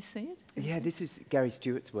 Did you see it? Yeah, this is Gary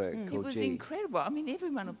Stewart's work It called was G. incredible. I mean,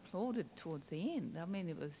 everyone applauded towards the end. I mean,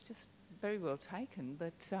 it was just very well taken,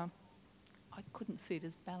 but I couldn't see it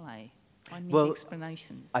as ballet. I need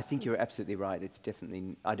explanation. I think you're absolutely right. It's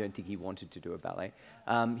definitely... I don't think he wanted to do a ballet.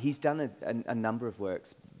 He's done a number of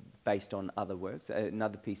works based on other works.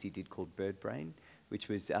 Another piece he did called Bird Brain, which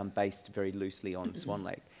was based very loosely on Swan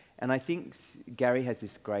Lake. And I think Gary has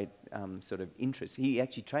this great sort of interest. He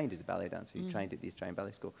actually trained as a ballet dancer. He trained at the Australian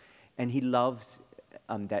Ballet School. And he loves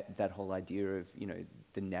that whole idea of,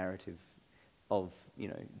 the narrative of,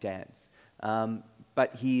 dance.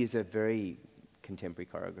 But he is a very contemporary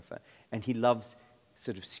choreographer. And he loves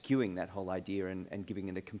sort of skewing that whole idea and giving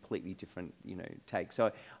it a completely different, take.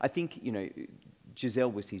 So I think,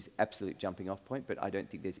 Giselle was his absolute jumping off point, but I don't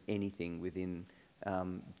think there's anything within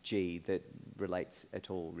G that relates at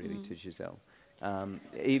all really to Giselle.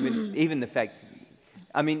 Even the fact,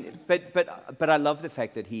 I mean, but I love the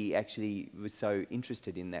fact that he actually was so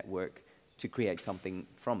interested in that work to create something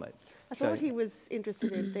from it. I thought he was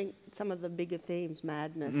interested in some of the bigger themes,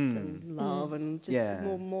 madness and love, and just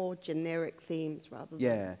more generic themes rather than...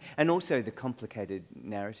 Yeah, and also the complicated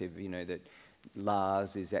narrative, that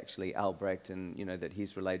Lars is actually Albrecht, and that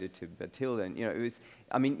he's related to Bathilde, and it was.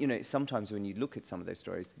 I mean, sometimes when you look at some of those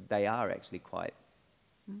stories, they are actually quite,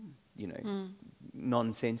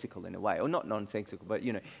 nonsensical in a way, or not nonsensical, but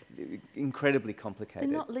incredibly complicated.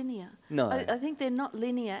 They're not linear. No, I think they're not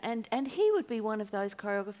linear, and he would be one of those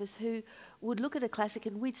choreographers who would look at a classic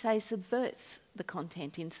and we'd say subverts the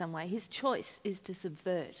content in some way. His choice is to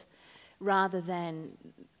subvert rather than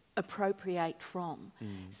appropriate from.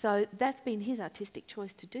 So that's been his artistic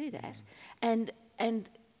choice to do that. And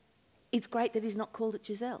it's great that he's not called it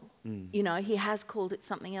Giselle. He has called it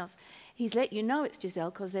something else. He's let you know it's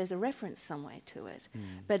Giselle because there's a reference somewhere to it,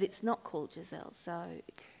 but it's not called Giselle, so,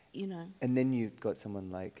 And then you've got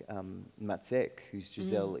someone like Matzek, whose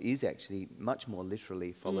Giselle is actually much more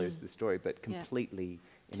literally follows the story, but completely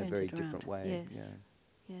in a very different way. Yes.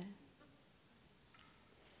 Yeah.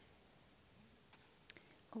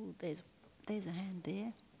 Oh, there's a hand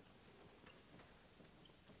there.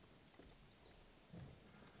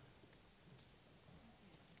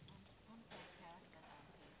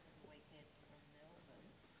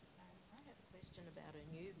 About a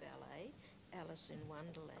new ballet, Alice in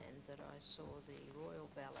Wonderland, that I saw the Royal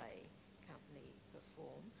Ballet Company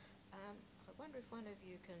perform. I wonder if one of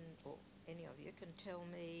you can, or any of you can tell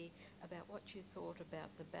me about what you thought about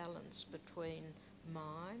the balance between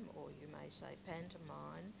mime, or you may say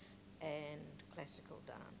pantomime, and classical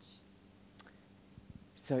dance.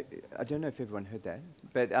 So I don't know if everyone heard that,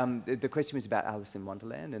 but the question was about Alice in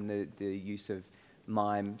Wonderland and the use of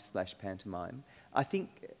mime/pantomime.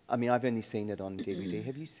 I mean, I've only seen it on DVD.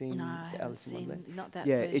 Have you seen Alice in Wonderland? Not that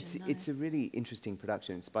yeah, version, it's a really interesting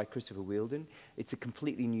production. It's by Christopher Wheeldon. It's a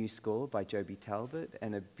completely new score by Joby Talbot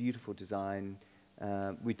and a beautiful design.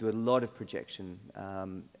 We do a lot of projection,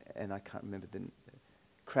 and I can't remember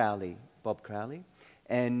Bob Crowley.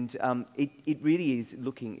 And it really is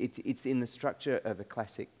looking, it's in the structure of a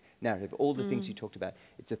classic narrative. All the things you talked about.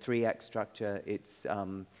 It's a 3-act structure. It's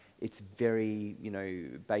very,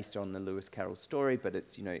 based on the Lewis Carroll story, but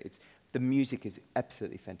the music is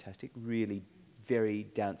absolutely fantastic, really very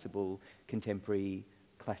danceable, contemporary,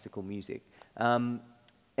 classical music.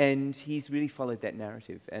 And he's really followed that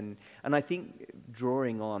narrative. And I think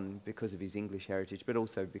drawing on, because of his English heritage, but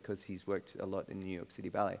also because he's worked a lot in New York City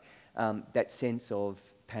Ballet, that sense of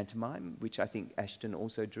pantomime, which I think Ashton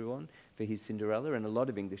also drew on for his Cinderella, and a lot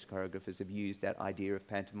of English choreographers have used that idea of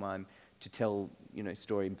pantomime to tell,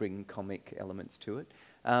 story and bring comic elements to it.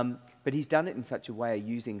 But he's done it in such a way,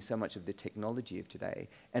 using so much of the technology of today,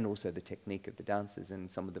 and also the technique of the dancers and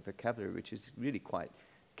some of the vocabulary, which is really quite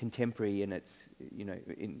contemporary, and it's, you know,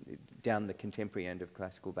 down the contemporary end of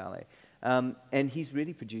classical ballet. And he's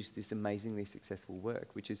really produced this amazingly successful work,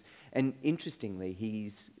 which is, and interestingly,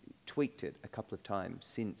 he's tweaked it a couple of times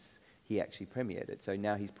since he actually premiered it. So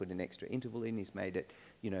now he's put an extra interval in, he's made it,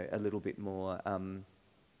 you know, a little bit more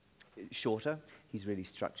shorter. He's really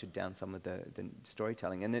structured down some of the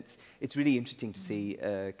storytelling. And it's really interesting to see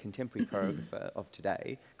a contemporary choreographer of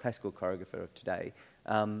today, classical choreographer of today,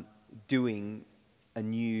 doing a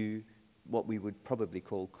new, what we would probably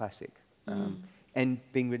call classic, and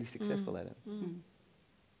being really successful at it. Do you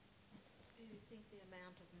think the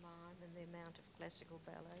amount of mime and the amount of classical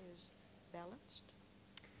ballet is balanced?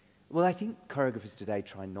 Well, I think choreographers today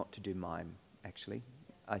try not to do mime, actually.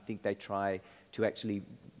 I think they try to actually,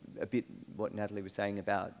 a bit what Natalie was saying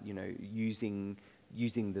about, you know, using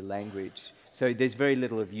the language. So there's very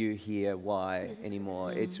little of you, here, why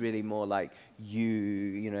anymore. It's really more like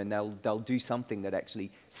you know, and they'll do something that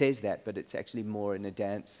actually says that, but it's actually more in a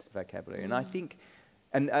dance vocabulary. And I think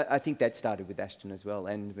that started with Ashton as well,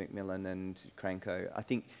 and Macmillan and Cranko. I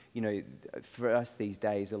think, you know, for us these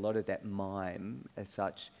days, a lot of that mime as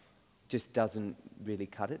such just doesn't really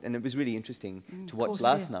cut it. And it was really interesting to watch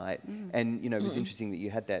last night. And, you know, it was interesting that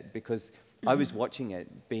you had that, because I was watching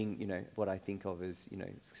it being, you know, what I think of as, you know,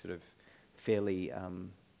 sort of fairly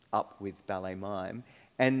up with ballet mime.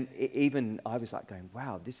 And even I was like going,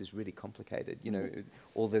 wow, this is really complicated, you know,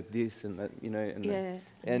 all the this and that, you know.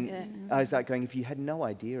 And I was like going, if you had no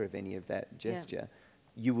idea of any of that gesture,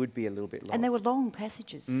 you would be a little bit lost. And there were long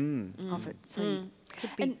passages of it, so you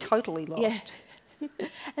could be totally lost. Yeah.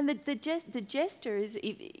 And the gesture is,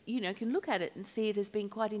 you know, can look at it and see it as being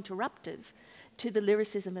quite interruptive to the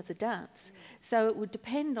lyricism of the dance. So it would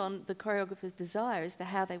depend on the choreographer's desire as to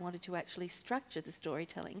how they wanted to actually structure the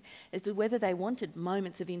storytelling, as to whether they wanted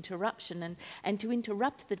moments of interruption and to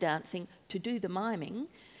interrupt the dancing to do the miming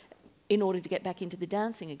in order to get back into the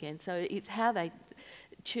dancing again. So it's how they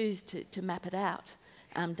choose to map it out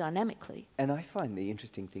dynamically. And I find the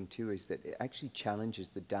interesting thing too is that it actually challenges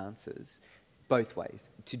the dancers both ways.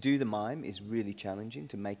 To do the mime is really challenging,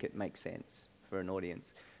 to make it make sense for an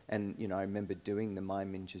audience. And, you know, I remember doing the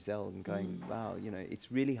mime in Giselle and going, wow, you know,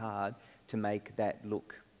 it's really hard to make that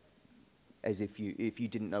look as if you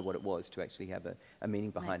didn't know what it was, to actually have a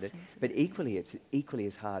meaning behind it. But equally, it's equally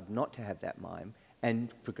as hard not to have that mime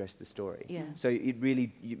and progress the story. Yeah. So it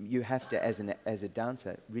really, you have to, as a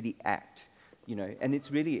dancer, really act, you know. And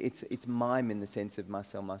it's really, it's mime in the sense of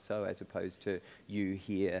Marcel Marceau, as opposed to you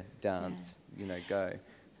hear, dance, you know, go.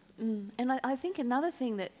 And I think another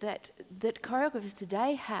thing that choreographers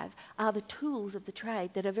today have are the tools of the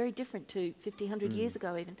trade that are very different to 50, 100 years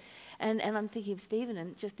ago even. And I'm thinking of Stephen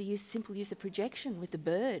and just the simple use of projection with the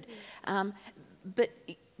bird. But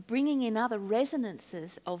bringing in other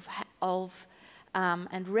resonances of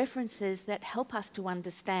and references that help us to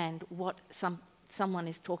understand what someone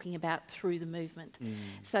is talking about through the movement.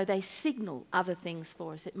 So they signal other things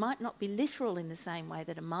for us. It might not be literal in the same way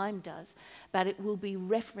that a mime does, but it will be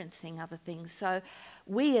referencing other things. So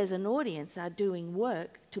we as an audience are doing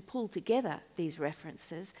work to pull together these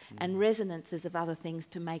references and resonances of other things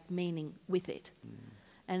to make meaning with it.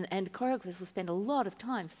 And choreographers will spend a lot of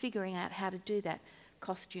time figuring out how to do that.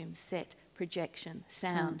 Costume, set, projection,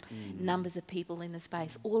 sound, numbers of people in the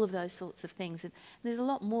space, all of those sorts of things. And there's a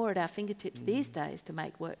lot more at our fingertips these days to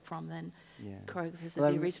make work from than choreographers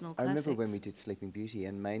of the original classics. I remember when we did Sleeping Beauty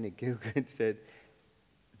and Maynard Gielgud said,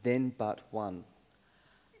 then but one.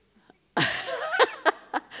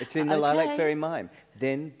 It's in the Lilac Fairy mime.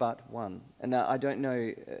 Then but one. And I don't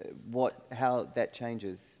know how that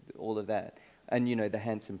changes all of that. And, you know, the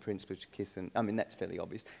handsome prince with kiss, and I mean, that's fairly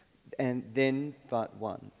obvious. And then but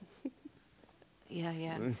one.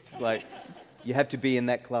 Yeah. It's like, you have to be in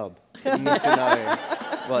that club. You need to know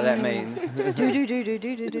what that means.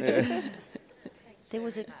 There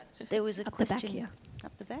was a Up question the back here.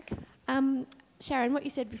 up the back. Sharon, what you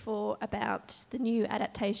said before about the new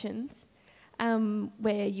adaptations,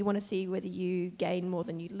 where you want to see whether you gain more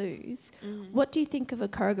than you lose. What do you think of a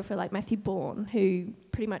choreographer like Matthew Bourne, who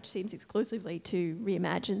pretty much seems exclusively to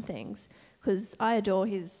reimagine things? Because I adore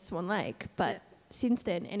his Swan Lake, but since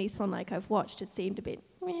then, any Swan Lake I've watched has seemed a bit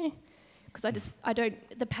meh. Because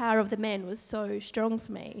the power of the men was so strong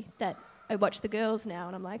for me that I watch the girls now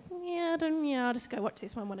and I'm like, I'll just go watch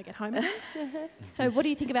this one when I get home again. So what do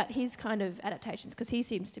you think about his kind of adaptations? Because he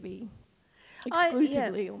seems to be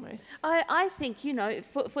exclusively almost. I think, you know,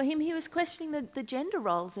 for him, he was questioning the gender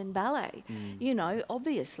roles in ballet. You know,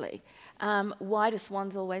 obviously. Why do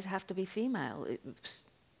swans always have to be female?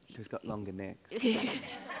 She's got longer necks.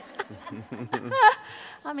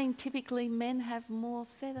 I mean, typically men have more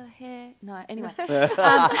feather hair. No, anyway.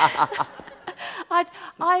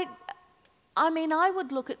 I mean, I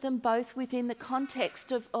would look at them both within the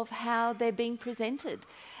context of how they're being presented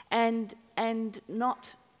and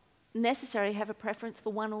not necessarily have a preference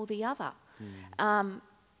for one or the other.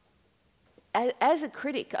 As a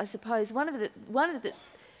critic, I suppose, one of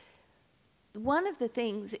the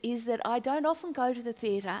things is that I don't often go to the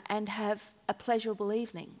theatre and have a pleasurable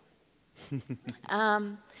evening.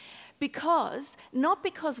 Not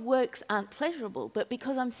because works aren't pleasurable, but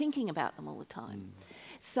because I'm thinking about them all the time.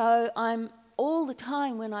 So I'm all the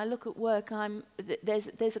time when I look at work,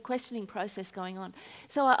 there's a questioning process going on.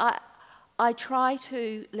 So I try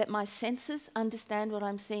to let my senses understand what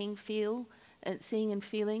I'm seeing and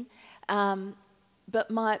feeling,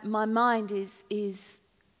 but my mind is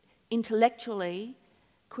intellectually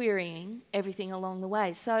querying everything along the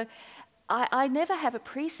way. So I never have a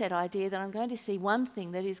preset idea that I'm going to see one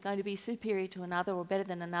thing that is going to be superior to another or better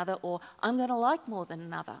than another, or I'm going to like more than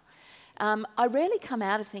another. I rarely come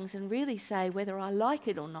out of things and really say whether I like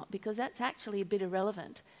it or not, because that's actually a bit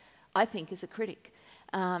irrelevant, I think, as a critic.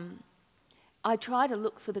 I try to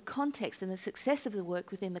look for the context and the success of the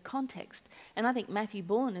work within the context. And I think Matthew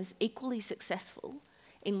Bourne is equally successful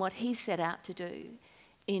in what he set out to do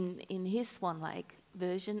in his Swan Lake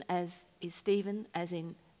version, as is Stephen, as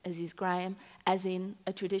is Graham, as in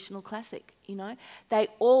a traditional classic, you know. They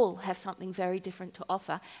all have something very different to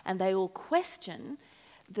offer, and they all question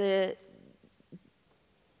the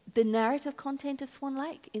narrative content of Swan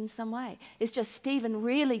Lake in some way. It's just Stephen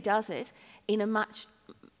really does it in a much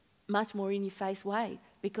more in-your-face way,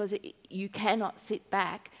 because you cannot sit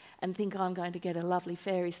back and think, I'm going to get a lovely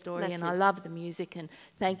fairy story and I love the music and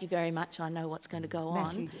thank you very much, I know what's going to go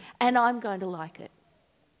on, and I'm going to like it,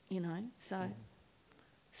 you know, so...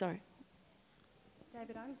 Sorry.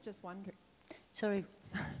 David, I was just wondering... Sorry.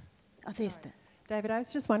 Oh, there's that. David, I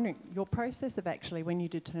was just wondering, your process of actually, when you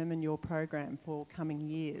determine your program for coming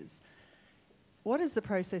years, what is the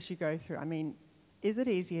process you go through? I mean, is it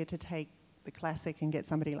easier to take the classic and get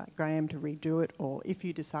somebody like Graham to redo it, or if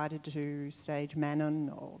you decided to stage Manon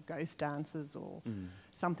or Ghost Dancers or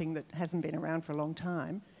something that hasn't been around for a long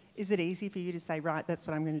time, is it easy for you to say, right, that's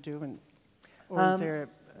what I'm going to do, and or is there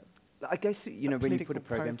I guess, you know, when you put a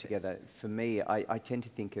program process together, for me, I tend to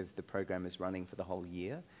think of the program as running for the whole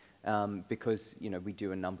year, because, you know, we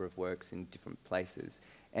do a number of works in different places.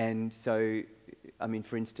 And so, I mean,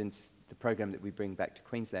 for instance, the program that we bring back to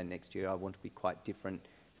Queensland next year, I want to be quite different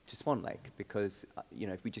to Swan Lake, because, you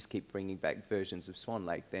know, if we just keep bringing back versions of Swan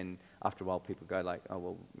Lake, then after a while people go like, oh,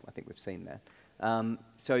 well, I think we've seen that.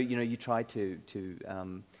 So, you know, you try to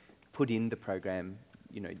put in the program,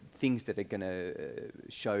 you know, things that are going to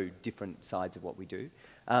show different sides of what we do.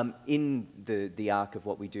 In the arc of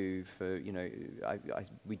what we do for, you know,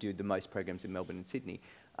 we do the most programs in Melbourne and Sydney,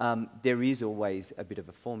 there is always a bit of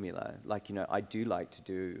a formula. Like, you know, I do like to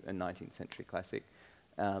do a 19th century classic,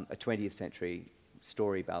 a 20th century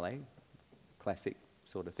story ballet, classic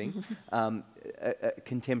sort of thing, a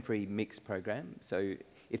contemporary mixed program. So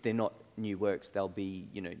if they're not new works, they'll be,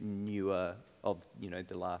 you know, newer of, you know,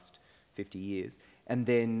 the last 50 years. And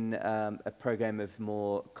then a program of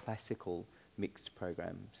more classical mixed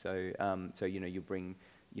program. So, you know, you bring,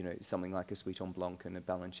 you know, something like a Suite en Blanc and a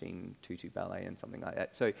Balanchine tutu ballet and something like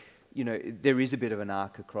that. So, you know, there is a bit of an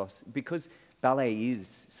arc across, because ballet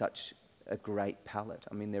is such a great palette.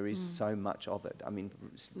 I mean, there is so much of it. I mean,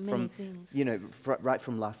 from, you know, right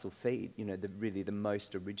from La Sulfide, you know, really the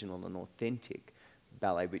most original and authentic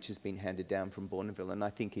ballet which has been handed down from Bournonville, and I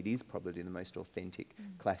think it is probably the most authentic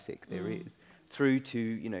classic there is, through to,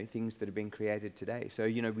 you know, things that have been created today. So,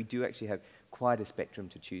 you know, we do actually have quite a spectrum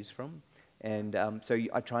to choose from, and so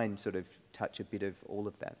I try and sort of touch a bit of all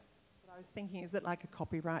of that. I was thinking, is it like a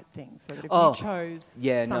copyright thing, so that if you chose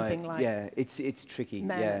something like... Yeah, it's tricky.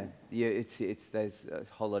 Manon. Yeah, there's a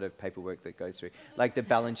whole lot of paperwork that goes through. Like the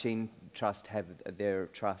Balanchine Trust have their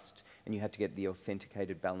trust, and you have to get the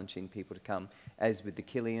authenticated Balanchine people to come, as with the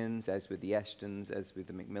Killians, as with the Ashtons, as with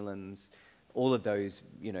the Macmillans, all of those,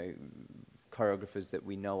 you know, choreographers that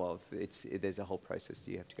we know of. There's a whole process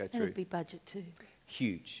you have to go through. And it'd be budget too.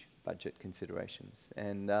 Huge budget considerations,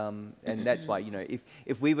 and that's why, you know,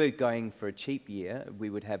 if we were going for a cheap year, we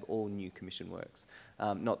would have all new commission works.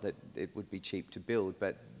 Not that it would be cheap to build,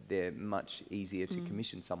 but they're much easier to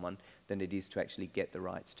commission someone than it is to actually get the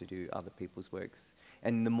rights to do other people's works.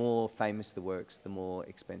 And the more famous the works, the more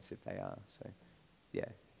expensive they are. So, yeah,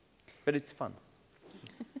 but it's fun.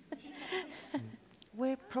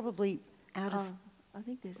 We're probably out of... I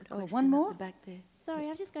think there's a question one more? at the back there. Sorry, I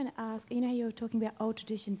was just going to ask, you know, you were talking about old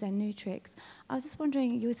traditions and new tricks. I was just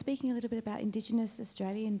wondering, you were speaking a little bit about Indigenous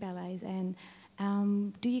Australian ballets, and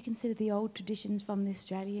do you consider the old traditions from the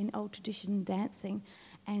Australian old tradition dancing,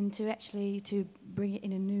 and to bring it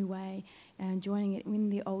in a new way and joining it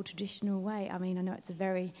in the old traditional way? I mean, I know it's a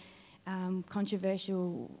very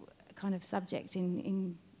controversial kind of subject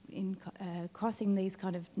in crossing these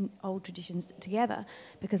kind of old traditions together,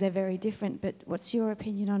 because they're very different. But what's your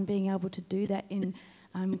opinion on being able to do that in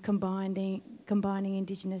combining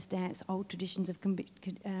Indigenous dance, old traditions of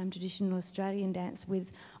traditional Australian dance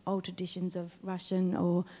with old traditions of Russian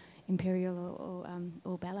or imperial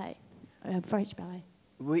or ballet, French ballet?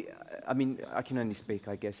 I mean, I can only speak,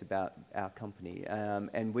 I guess, about our company,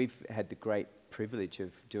 and we've had the great privilege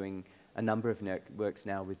of doing a number of works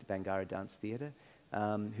now with the Bangarra Dance Theatre,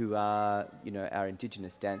 who are, you know, our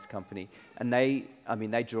Indigenous dance company, and they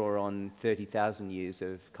draw on 30,000 years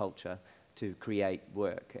of culture to create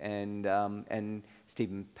work, and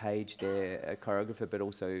Stephen Page, their choreographer, but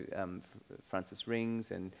also Francis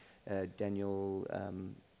Rings and Daniel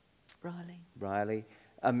Riley,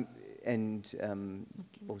 and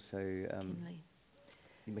also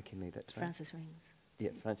McKinley. That's right. Francis Rings.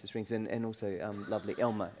 Yeah, Francis Rings, and also lovely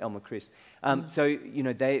Elmer Chris. So, you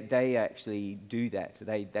know, they actually do that.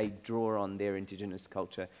 They draw on their Indigenous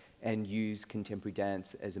culture and use contemporary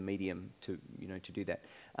dance as a medium to, you know, to do that.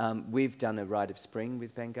 We've done a Rite of Spring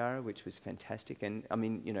with Bangarra, which was fantastic. And I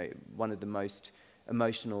mean, you know, one of the most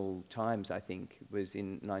emotional times, I think, was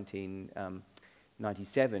in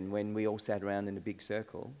 1997 when we all sat around in a big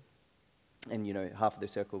circle. And, you know, half of the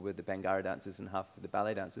circle were the Bangarra dancers and half of the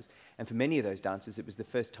ballet dancers. And for many of those dancers, it was the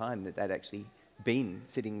first time that they'd actually been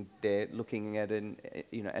sitting there looking at an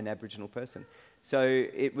Aboriginal person. So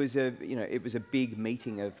it was a big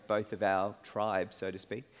meeting of both of our tribes, so to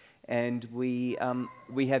speak. And we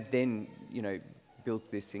have then, you know, built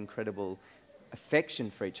this incredible affection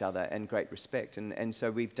for each other and great respect. And so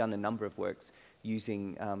we've done a number of works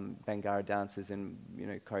using Bangarra dancers and, you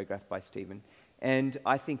know, choreographed by Stephen. And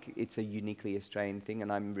I think it's a uniquely Australian thing,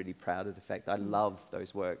 and I'm really proud of the fact that I love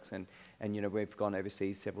those works. And you know, we've gone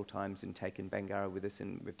overseas several times and taken Bangarra with us,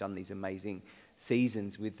 and we've done these amazing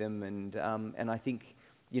seasons with them. And I think,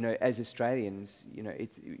 you know, as Australians, you know,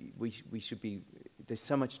 we should be. There's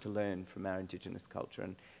so much to learn from our Indigenous culture,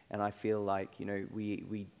 and I feel like, you know,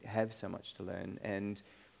 we have so much to learn. And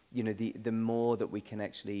you know, the more that we can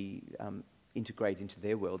actually integrate into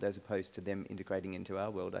their world as opposed to them integrating into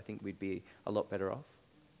our world, I think we'd be a lot better off.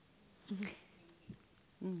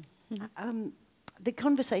 The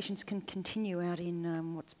conversations can continue out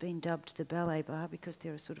in what's been dubbed the ballet bar, because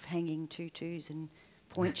there are sort of hanging tutus and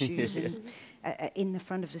point shoes in the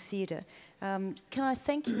front of the theatre. Can I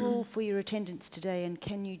thank you all for your attendance today, and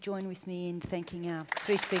can you join with me in thanking our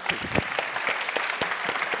three speakers?